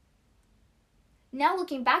 Now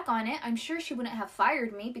looking back on it, I'm sure she wouldn't have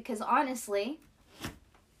fired me, because honestly,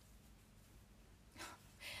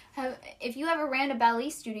 if you ever ran a ballet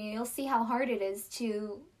studio, you'll see how hard it is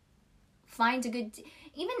to find a good,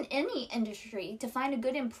 even in any industry, to find a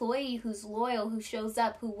good employee who's loyal, who shows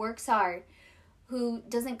up, who works hard, who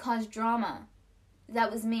doesn't cause drama.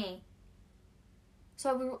 That was me.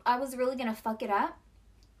 So I was really going to fuck it up.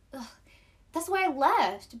 Ugh. That's why I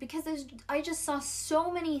left, because I just saw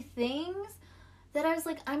so many things that I was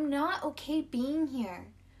like, I'm not okay being here,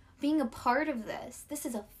 being a part of this. This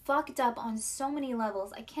is fucked up on so many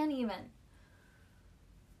levels. I can't even.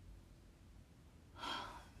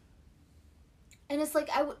 And it's like,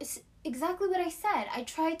 it's exactly what I said. I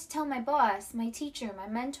tried to tell my boss, my teacher, my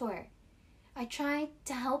mentor. I tried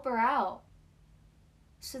to help her out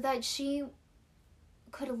so that she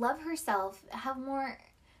could love herself, have more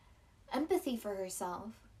empathy for herself.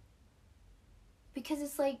 Because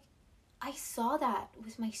it's like, I saw that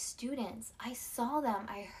with my students. I saw them,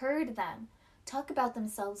 I heard them talk about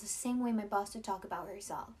themselves the same way my boss would talk about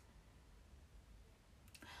herself.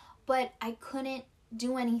 But I couldn't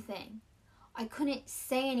do anything. I couldn't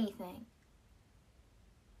say anything.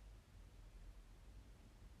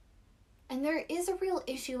 And there is a real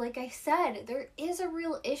issue, like I said, there is a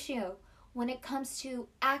real issue when it comes to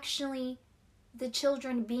actually the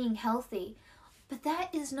children being healthy. But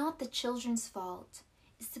that is not the children's fault.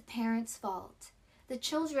 It's the parents' fault. The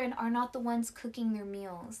children are not the ones cooking their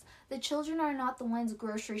meals. The children are not the ones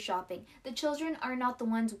grocery shopping. The children are not the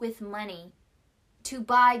ones with money to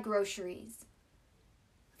buy groceries.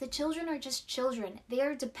 The children are just children. They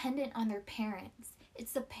are dependent on their parents.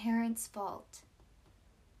 It's the parents' fault.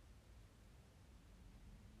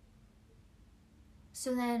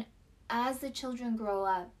 So then, as the children grow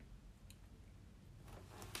up,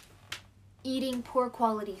 eating poor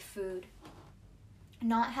quality food,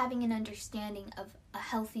 not having an understanding of a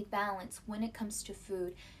healthy balance when it comes to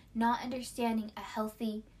food, not understanding a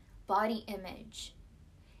healthy body image,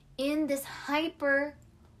 in this hyper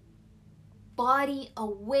body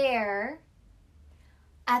aware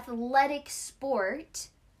athletic sport,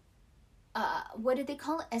 what do they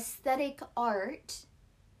call it? Aesthetic art.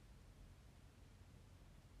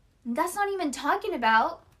 That's not even talking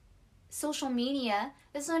about social media.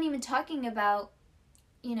 That's not even talking about,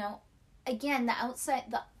 again,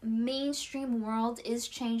 the mainstream world is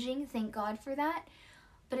changing. Thank God for that.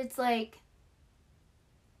 But it's like,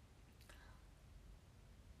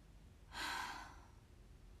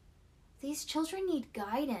 these children need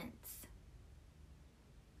guidance.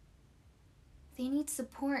 They need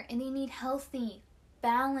support, and they need healthy,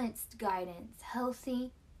 balanced guidance,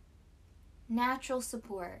 healthy, natural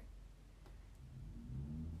support.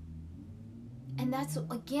 And that's,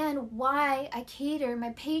 again, why I cater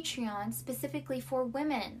my Patreon specifically for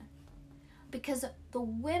women. Because the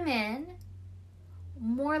women,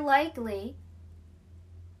 more likely,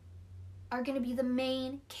 are going to be the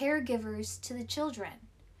main caregivers to the children.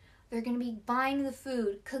 They're going to be buying the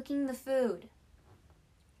food, cooking the food.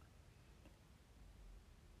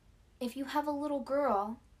 If you have a little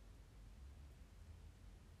girl,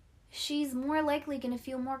 she's more likely going to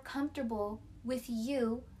feel more comfortable with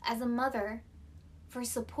you as a mother for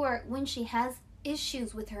support when she has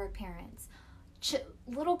issues with her appearance.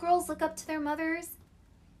 Little girls look up to their mothers,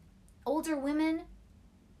 older women,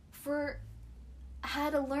 for how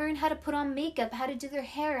to learn how to put on makeup, how to do their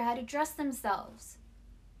hair, how to dress themselves.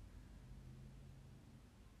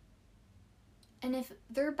 And if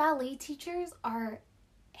their ballet teachers are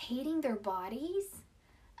hating their bodies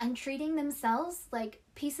and treating themselves like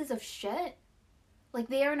pieces of shit, like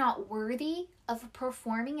they are not worthy of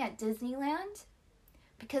performing at Disneyland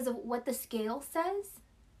because of what the scale says,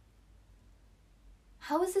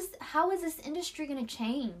 how is this industry going to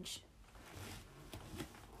change?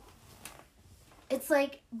 It's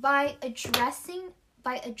like by addressing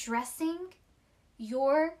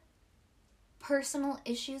your personal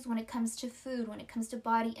issues when it comes to food, when it comes to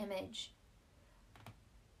body image,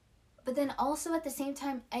 but then also at the same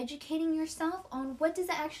time educating yourself on what does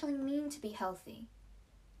it actually mean to be healthy.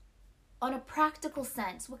 On a practical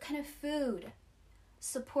sense, what kind of food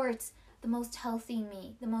supports the most healthy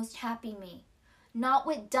me, the most happy me? Not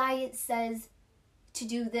what diet says to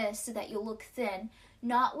do this so that you'll look thin,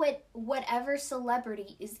 not whatever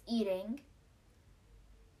celebrity is eating.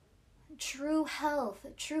 True health,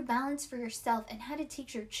 true balance for yourself, and how to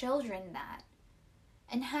teach your children that.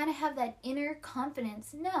 And how to have that inner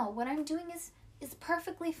confidence. No, what I'm doing is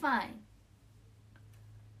perfectly fine.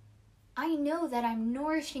 I know that I'm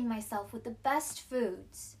nourishing myself with the best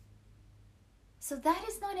foods. So that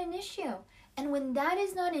is not an issue. And when that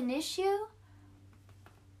is not an issue,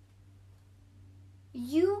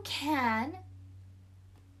 you can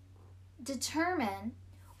determine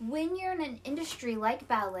when you're in an industry like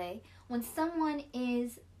ballet, when someone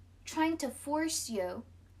is trying to force you,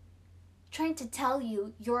 trying to tell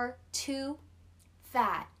you you're too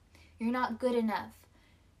fat, you're not good enough,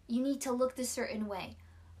 you need to look this certain way.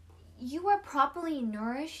 You are properly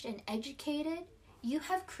nourished and educated. You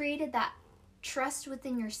have created that trust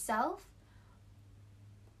within yourself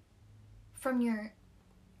from your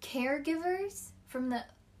caregivers, from the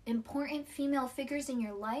important female figures in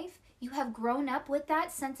your life. You have grown up with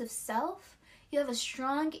that sense of self. You have a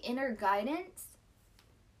strong inner guidance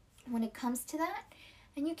when it comes to that.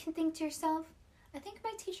 And you can think to yourself, I think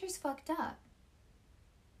my teacher's fucked up.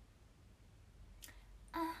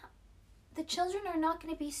 The children are not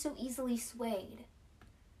going to be so easily swayed.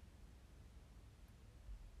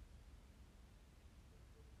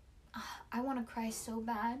 I want to cry so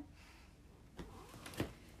bad.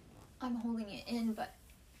 I'm holding it in, but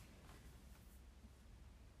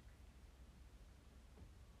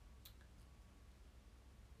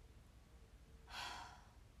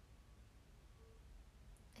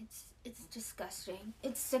it's disgusting.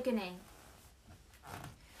 It's sickening.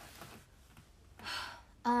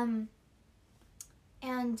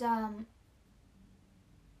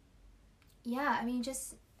 Yeah, I mean,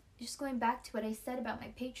 just going back to what I said about my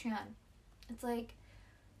Patreon. It's like,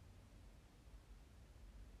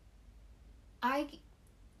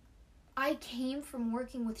 I came from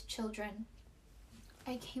working with children.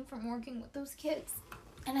 I came from working with those kids,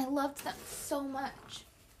 and I loved them so much.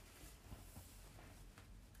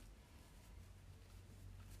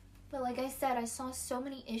 But like I said, I saw so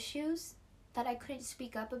many issues that I couldn't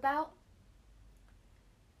speak up about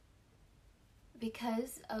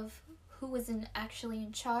because of who was actually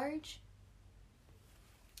in charge,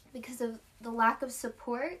 because of the lack of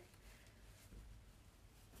support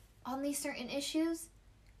on these certain issues.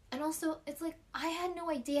 And also, it's like, I had no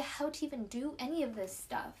idea how to even do any of this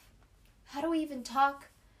stuff. How do we even talk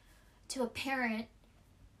to a parent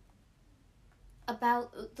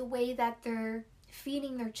about the way that they're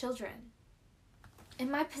feeding their children?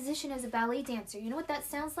 In my position as a ballet dancer, you know what that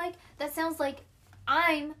sounds like? That sounds like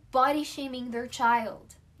I'm body shaming their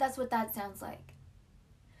child. That's what that sounds like.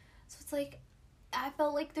 So it's like, I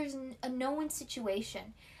felt like there's a no-win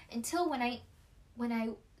situation until when I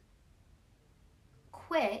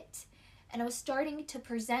quit and I was starting to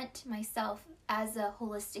present myself as a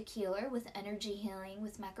holistic healer with energy healing,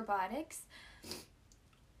 with macrobiotics.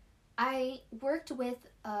 I worked with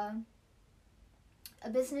a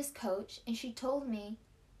business coach, and she told me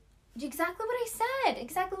exactly what I said,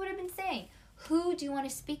 exactly what I've been saying. Who do you want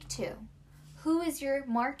to speak to? Who is your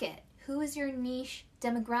market? Who is your niche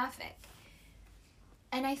demographic?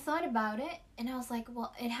 And I thought about it, and I was like,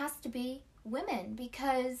 well, it has to be women,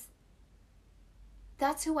 because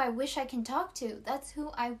that's who I wish I can talk to. That's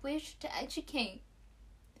who I wish to educate,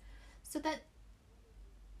 so that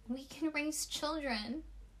we can raise children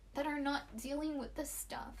that are not dealing with this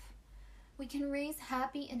stuff. We can raise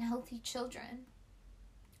happy and healthy children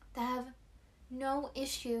that have no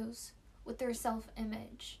issues with their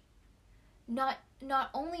self-image. Not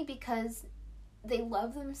only because they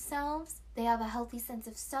love themselves, they have a healthy sense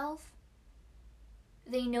of self,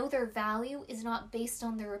 they know their value is not based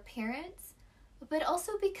on their appearance, but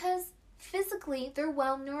also because physically they're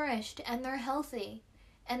well nourished and they're healthy.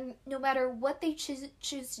 And no matter what they choose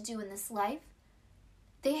to do in this life,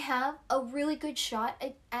 they have a really good shot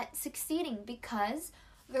at succeeding because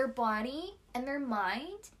their body and their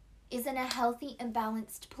mind is in a healthy and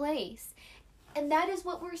balanced place. And that is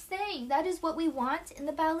what we're saying. That is what we want in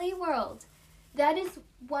the ballet world. That is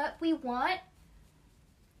what we want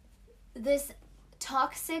this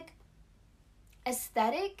toxic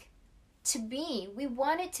aesthetic to be. We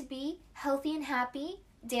want it to be healthy and happy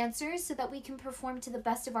dancers so that we can perform to the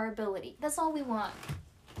best of our ability. That's all we want.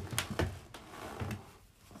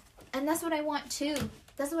 And that's what I want too.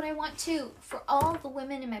 That's what I want too for all the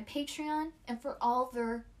women in my Patreon and for all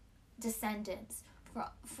their descendants.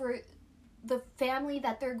 For the family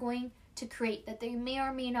that they're going to create, that they may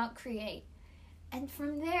or may not create. And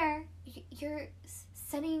from there, you're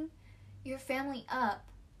setting your family up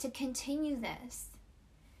to continue this.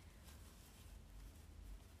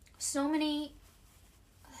 So many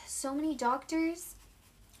doctors,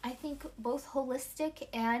 I think both holistic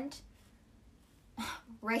and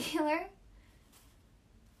regular,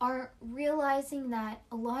 are realizing that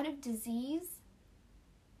a lot of disease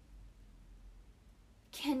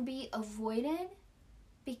can be avoided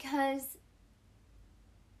because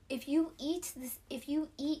if you eat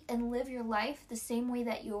and live your life the same way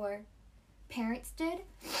that your parents did,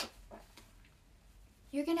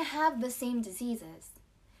 you're going to have the same diseases.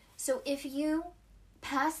 So if you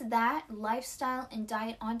pass that lifestyle and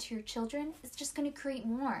diet onto your children, it's just going to create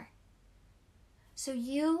more. So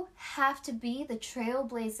you have to be the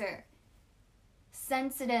trailblazer.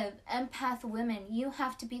 Sensitive, empath women, you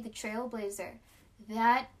have to be the trailblazer.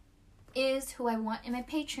 That is who I want in my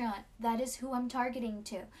Patreon. That is who I'm targeting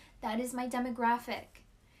to. That is my demographic.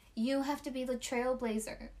 You have to be the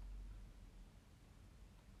trailblazer.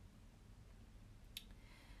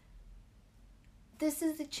 This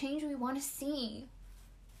is the change we want to see.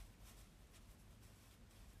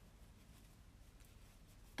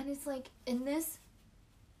 And it's like, in this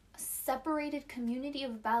separated community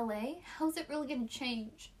of ballet, how's it really going to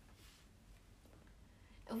change?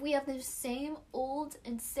 If we have the same old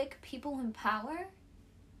and sick people in power,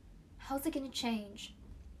 how's it going to change?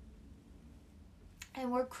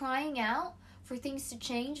 And we're crying out for things to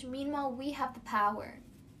change. Meanwhile, we have the power.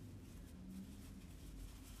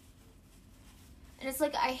 And it's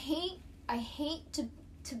like, I hate to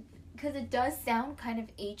because it does sound kind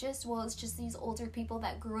of ageist. Well, it's just these older people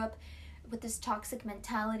that grew up with this toxic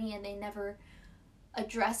mentality and they never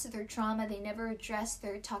address their trauma. They never address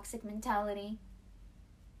their toxic mentality.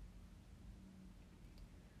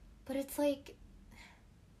 But it's like,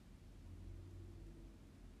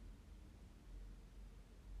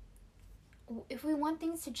 if we want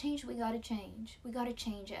things to change, we gotta change. We gotta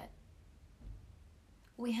change it.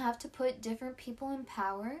 We have to put different people in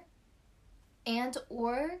power, and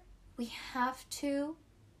or we have to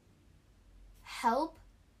help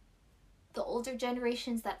the older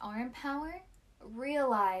generations that are in power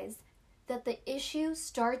realize that the issue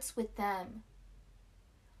starts with them.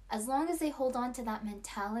 As long as they hold on to that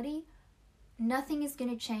mentality, nothing is going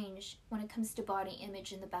to change when it comes to body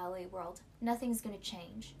image in the ballet world. Nothing's going to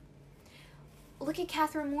change. Look at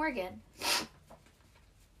Catherine Morgan.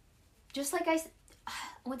 Just like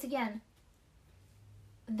once again,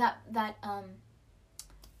 that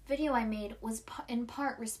video I made was in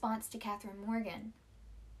part response to Catherine Morgan.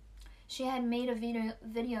 She had made a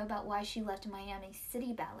video about why she left Miami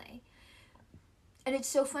City Ballet. And it's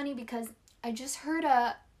so funny because I just heard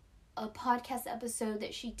a podcast episode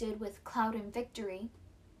that she did with Cloud and Victory.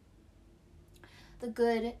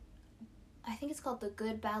 I think it's called the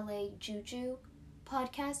Good Ballet Juju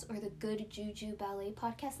podcast, or the Good Juju Ballet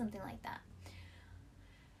podcast, something like that.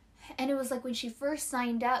 And it was like when she first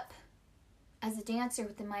signed up as a dancer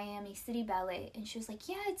with the Miami City Ballet, and she was like,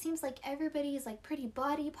 yeah, it seems like everybody is like pretty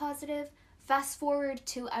body positive. Fast forward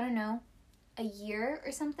to, I don't know, a year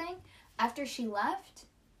or something after she left,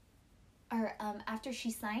 or after she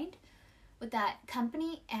signed with that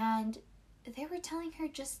company, and they were telling her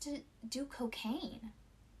just to do cocaine.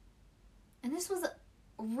 And this was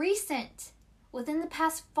recent. Within the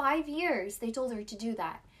past 5 years, they told her to do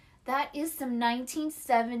that. That is some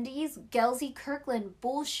 1970s Gelsey Kirkland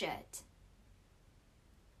bullshit.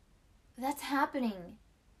 That's happening.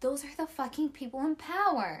 Those are the fucking people in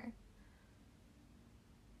power.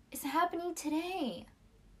 It's happening today.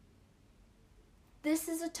 This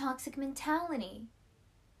is a toxic mentality.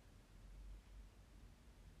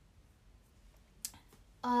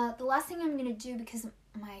 The last thing I'm going to do, because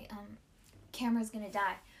my camera's going to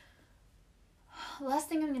die. The last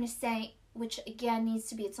thing I'm going to say, which again needs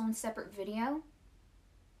to be its own separate video.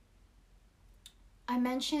 I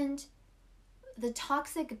mentioned the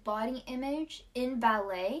toxic body image in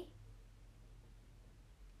ballet.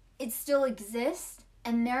 It still exists.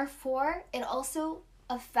 And therefore, it also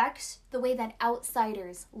affects the way that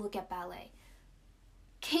outsiders look at ballet.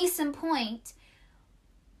 Case in point,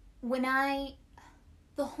 the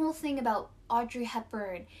whole thing about Audrey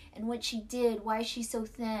Hepburn and what she did, why she's so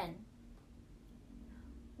thin.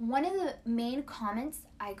 One of the main comments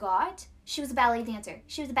I got, she was a ballet dancer.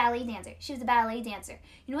 She was a ballet dancer. She was a ballet dancer.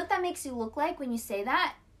 You know what that makes you look like when you say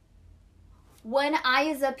that? One eye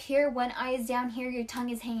is up here, one eye is down here, your tongue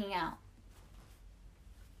is hanging out.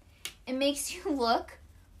 It makes you look...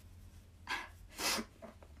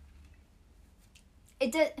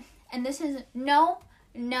 It did, and this is no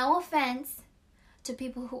offense to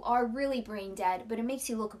people who are really brain dead, but it makes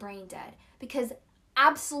you look brain dead. Because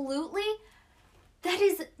absolutely,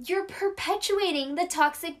 you're perpetuating the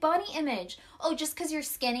toxic body image. Oh, just because you're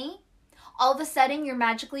skinny, all of a sudden you're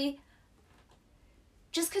magically...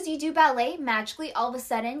 Just because you do ballet, magically, all of a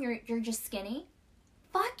sudden, you're just skinny?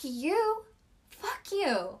 Fuck you. Fuck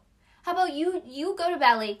you. How about you go to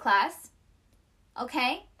ballet class,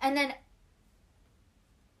 okay? And then,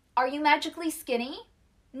 are you magically skinny?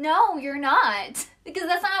 No, you're not. Because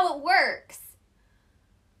that's not how it works.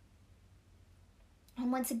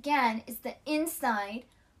 And once again, it's the inside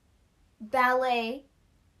ballet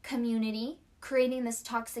community creating this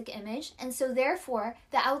toxic image. And so therefore,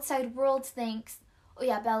 the outside world thinks, oh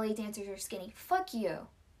yeah, ballet dancers are skinny. Fuck you.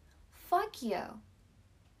 Fuck you.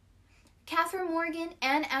 Catherine Morgan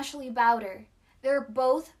and Ashley Bowder, they're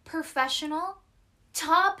both professional,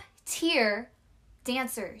 top-tier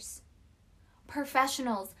dancers.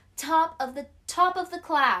 Professionals, top of the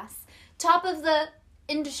class, top of the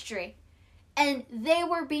industry. And they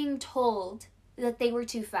were being told that they were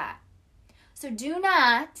too fat. So do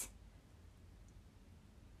not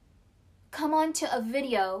come on to a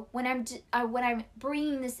video when I'm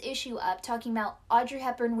bringing this issue up, talking about Audrey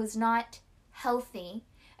Hepburn was not healthy,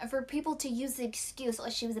 and for people to use the excuse, oh,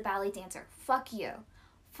 she was a ballet dancer. Fuck you.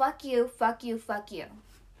 Fuck you, fuck you, fuck you.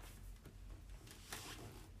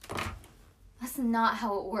 That's not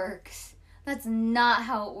how it works. That's not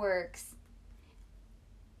how it works.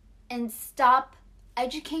 And stop,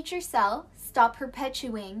 educate yourself, stop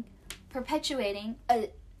perpetuating a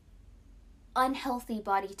unhealthy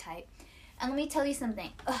body type. And let me tell you something.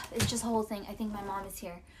 It's just a whole thing. I think my mom is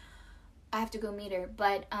here. I have to go meet her.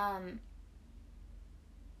 But,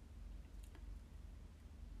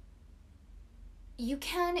 you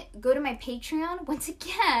can go to my Patreon. Once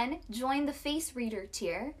again, join the Face Reader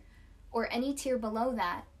tier. Or any tier below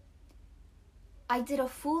that. I did a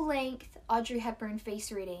full-length Audrey Hepburn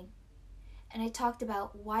face reading. And I talked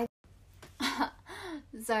about why...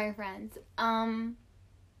 Sorry, friends.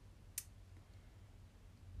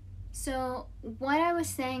 So, what I was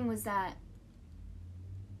saying was that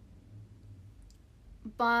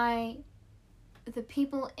by the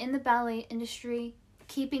people in the ballet industry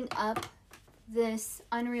keeping up this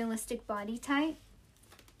unrealistic body type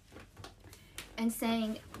and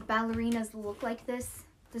saying ballerinas look like this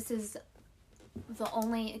is the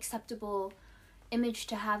only acceptable image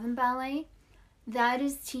to have in ballet, that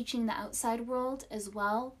is teaching the outside world as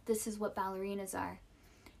well, this is what ballerinas are.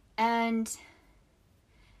 And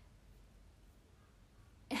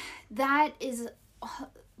that is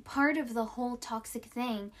part of the whole toxic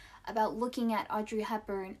thing about looking at Audrey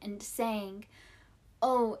Hepburn and saying,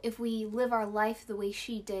 oh, if we live our life the way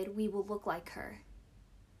she did, we will look like her.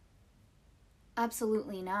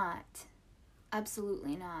 Absolutely not.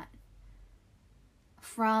 Absolutely not.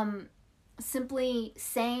 From simply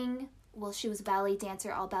saying, well, she was a ballet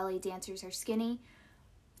dancer, all ballet dancers are skinny,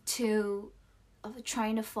 to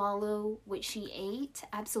trying to follow what she ate,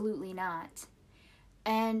 absolutely not.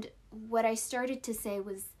 And what I started to say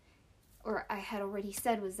was, or I had already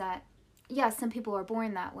said, was that, yeah, some people are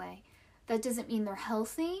born that way. That doesn't mean they're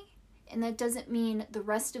healthy, and that doesn't mean the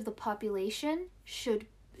rest of the population should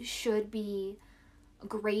be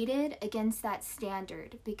graded against that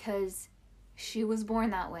standard, because she was born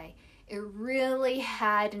that way. It really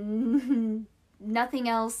had nothing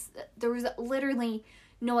else. There was literally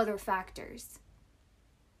no other factors.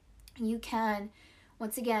 You can,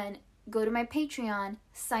 once again, go to my Patreon,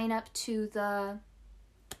 sign up to the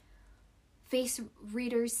Face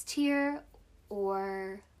Readers tier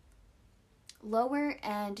or lower,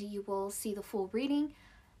 and you will see the full reading.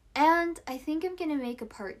 And I think I'm going to make a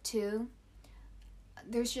part 2.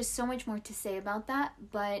 There's just so much more to say about that,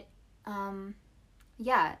 but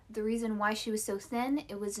yeah, the reason why she was so thin,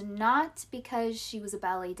 it was not because she was a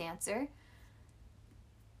ballet dancer.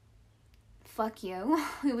 Fuck you.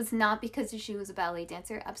 It was not because she was a ballet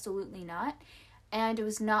dancer, absolutely not. And it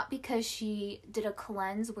was not because she did a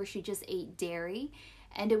cleanse where she just ate dairy.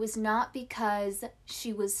 And it was not because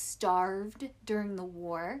she was starved during the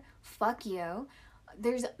war. Fuck you.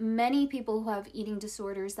 There's many people who have eating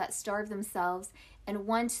disorders that starve themselves, and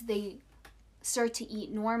once they start to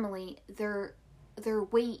eat normally, their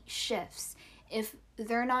weight shifts. If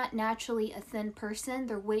they're not naturally a thin person,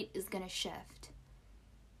 their weight is going to shift.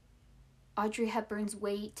 Audrey Hepburn's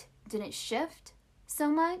weight didn't shift so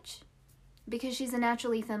much because she's a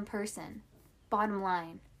naturally thin person. Bottom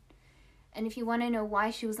line. And if you want to know why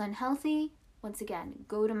she was unhealthy, once again,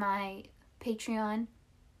 go to my Patreon.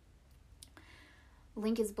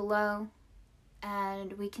 Link is below,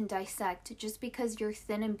 and we can dissect. Just because you're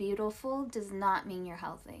thin and beautiful does not mean you're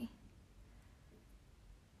healthy.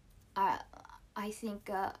 I think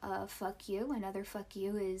fuck you, another fuck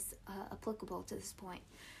you is applicable to this point.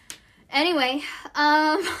 Anyway,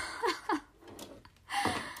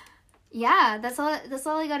 yeah, that's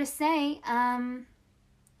all I gotta say. I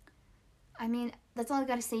mean, that's all I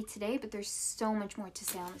gotta say today, but there's so much more to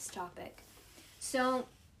say on this topic. So,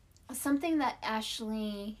 something that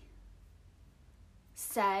Ashley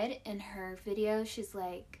said in her video, she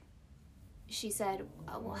said,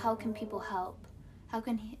 well, how can people help? How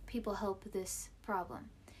can people help this problem?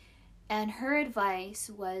 And her advice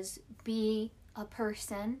was, be a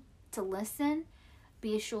person to listen,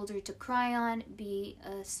 be a shoulder to cry on, be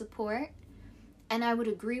a support. And I would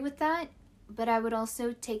agree with that, but I would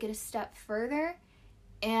also take it a step further.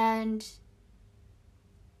 And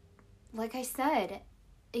like I said,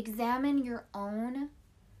 examine your own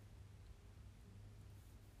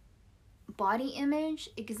body image,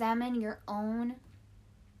 examine your own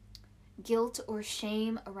guilt or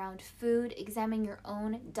shame around food, examine your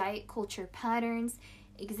own diet culture patterns,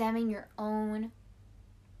 examine your own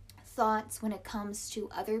thoughts when it comes to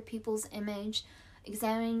other people's image,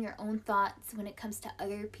 examine your own thoughts when it comes to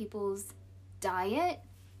other people's diet,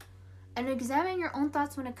 and examine your own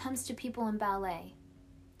thoughts when it comes to people in ballet.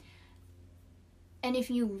 And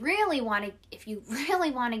if you really want to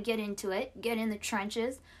get into it, get in the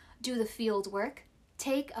trenches, do the field work,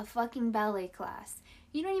 take a fucking ballet class.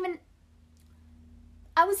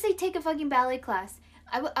 I would say take a fucking ballet class.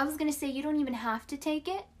 I was going to say you don't even have to take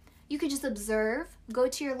it. You could just observe. Go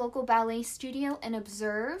to your local ballet studio and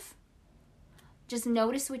observe. Just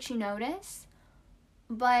notice what you notice.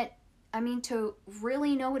 But, I mean, to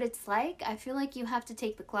really know what it's like, I feel like you have to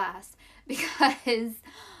take the class. Because,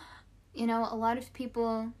 a lot of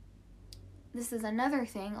people, this is another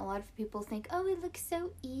thing, a lot of people think, oh, it looks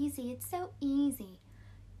so easy. It's so easy.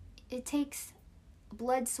 It takes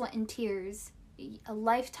blood, sweat, and tears, a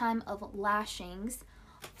lifetime of lashings,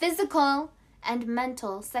 physical and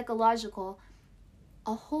mental, psychological,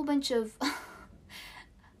 a whole bunch of,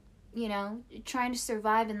 trying to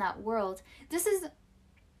survive in that world.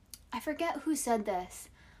 I forget who said this,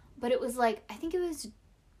 but it was like, I think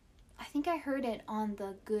I heard it on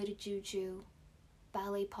the Good Juju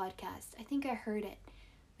ballet podcast. I think I heard it.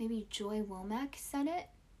 Maybe Joy Womack said it.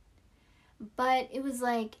 But it was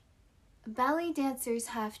like, ballet dancers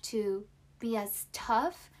have to be as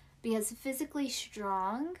tough, be as physically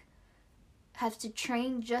strong, have to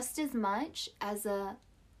train just as much as a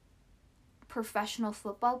professional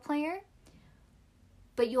football player,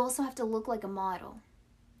 but you also have to look like a model,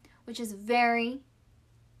 which is very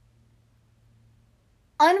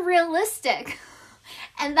unrealistic.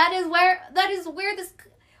 And that is where this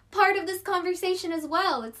part of this conversation as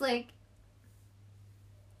well. It's like,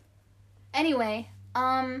 anyway,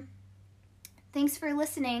 thanks for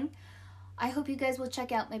listening. I hope you guys will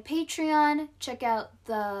check out my Patreon, check out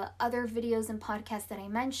the other videos and podcasts that I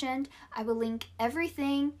mentioned. I will link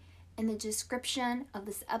everything in the description of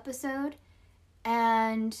this episode.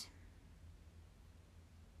 And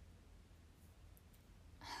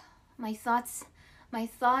my thoughts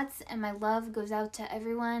and my love goes out to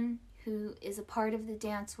everyone who is a part of the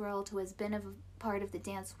dance world, who has been a part of the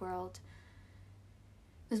dance world,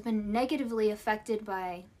 who's been negatively affected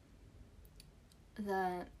by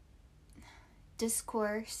the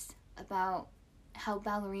discourse about how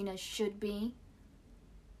ballerinas should be.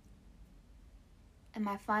 And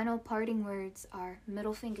my final parting words are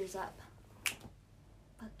middle fingers up.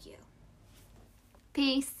 Fuck you.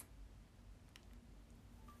 Peace.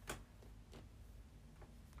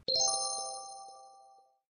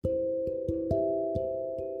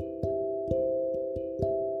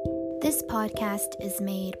 This podcast is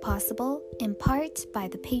made possible in part by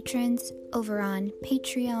the patrons over on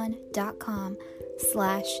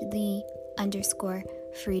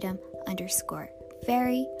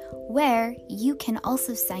patreon.com/the_freedom_fairy, where you can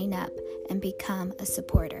also sign up and become a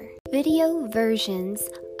supporter. Video versions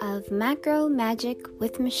of Macro Magic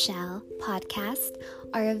with Michelle podcast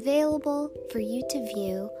are available for you to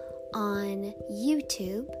view on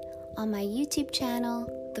YouTube, on my YouTube channel,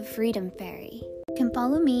 The Freedom Fairy. You can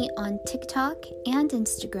follow me on TikTok and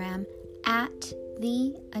Instagram at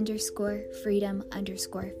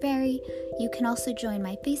 _freedom_fairy. You can also join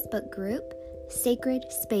my Facebook group, Sacred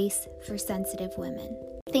Space for Sensitive Women.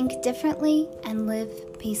 Think differently and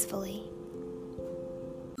live peacefully.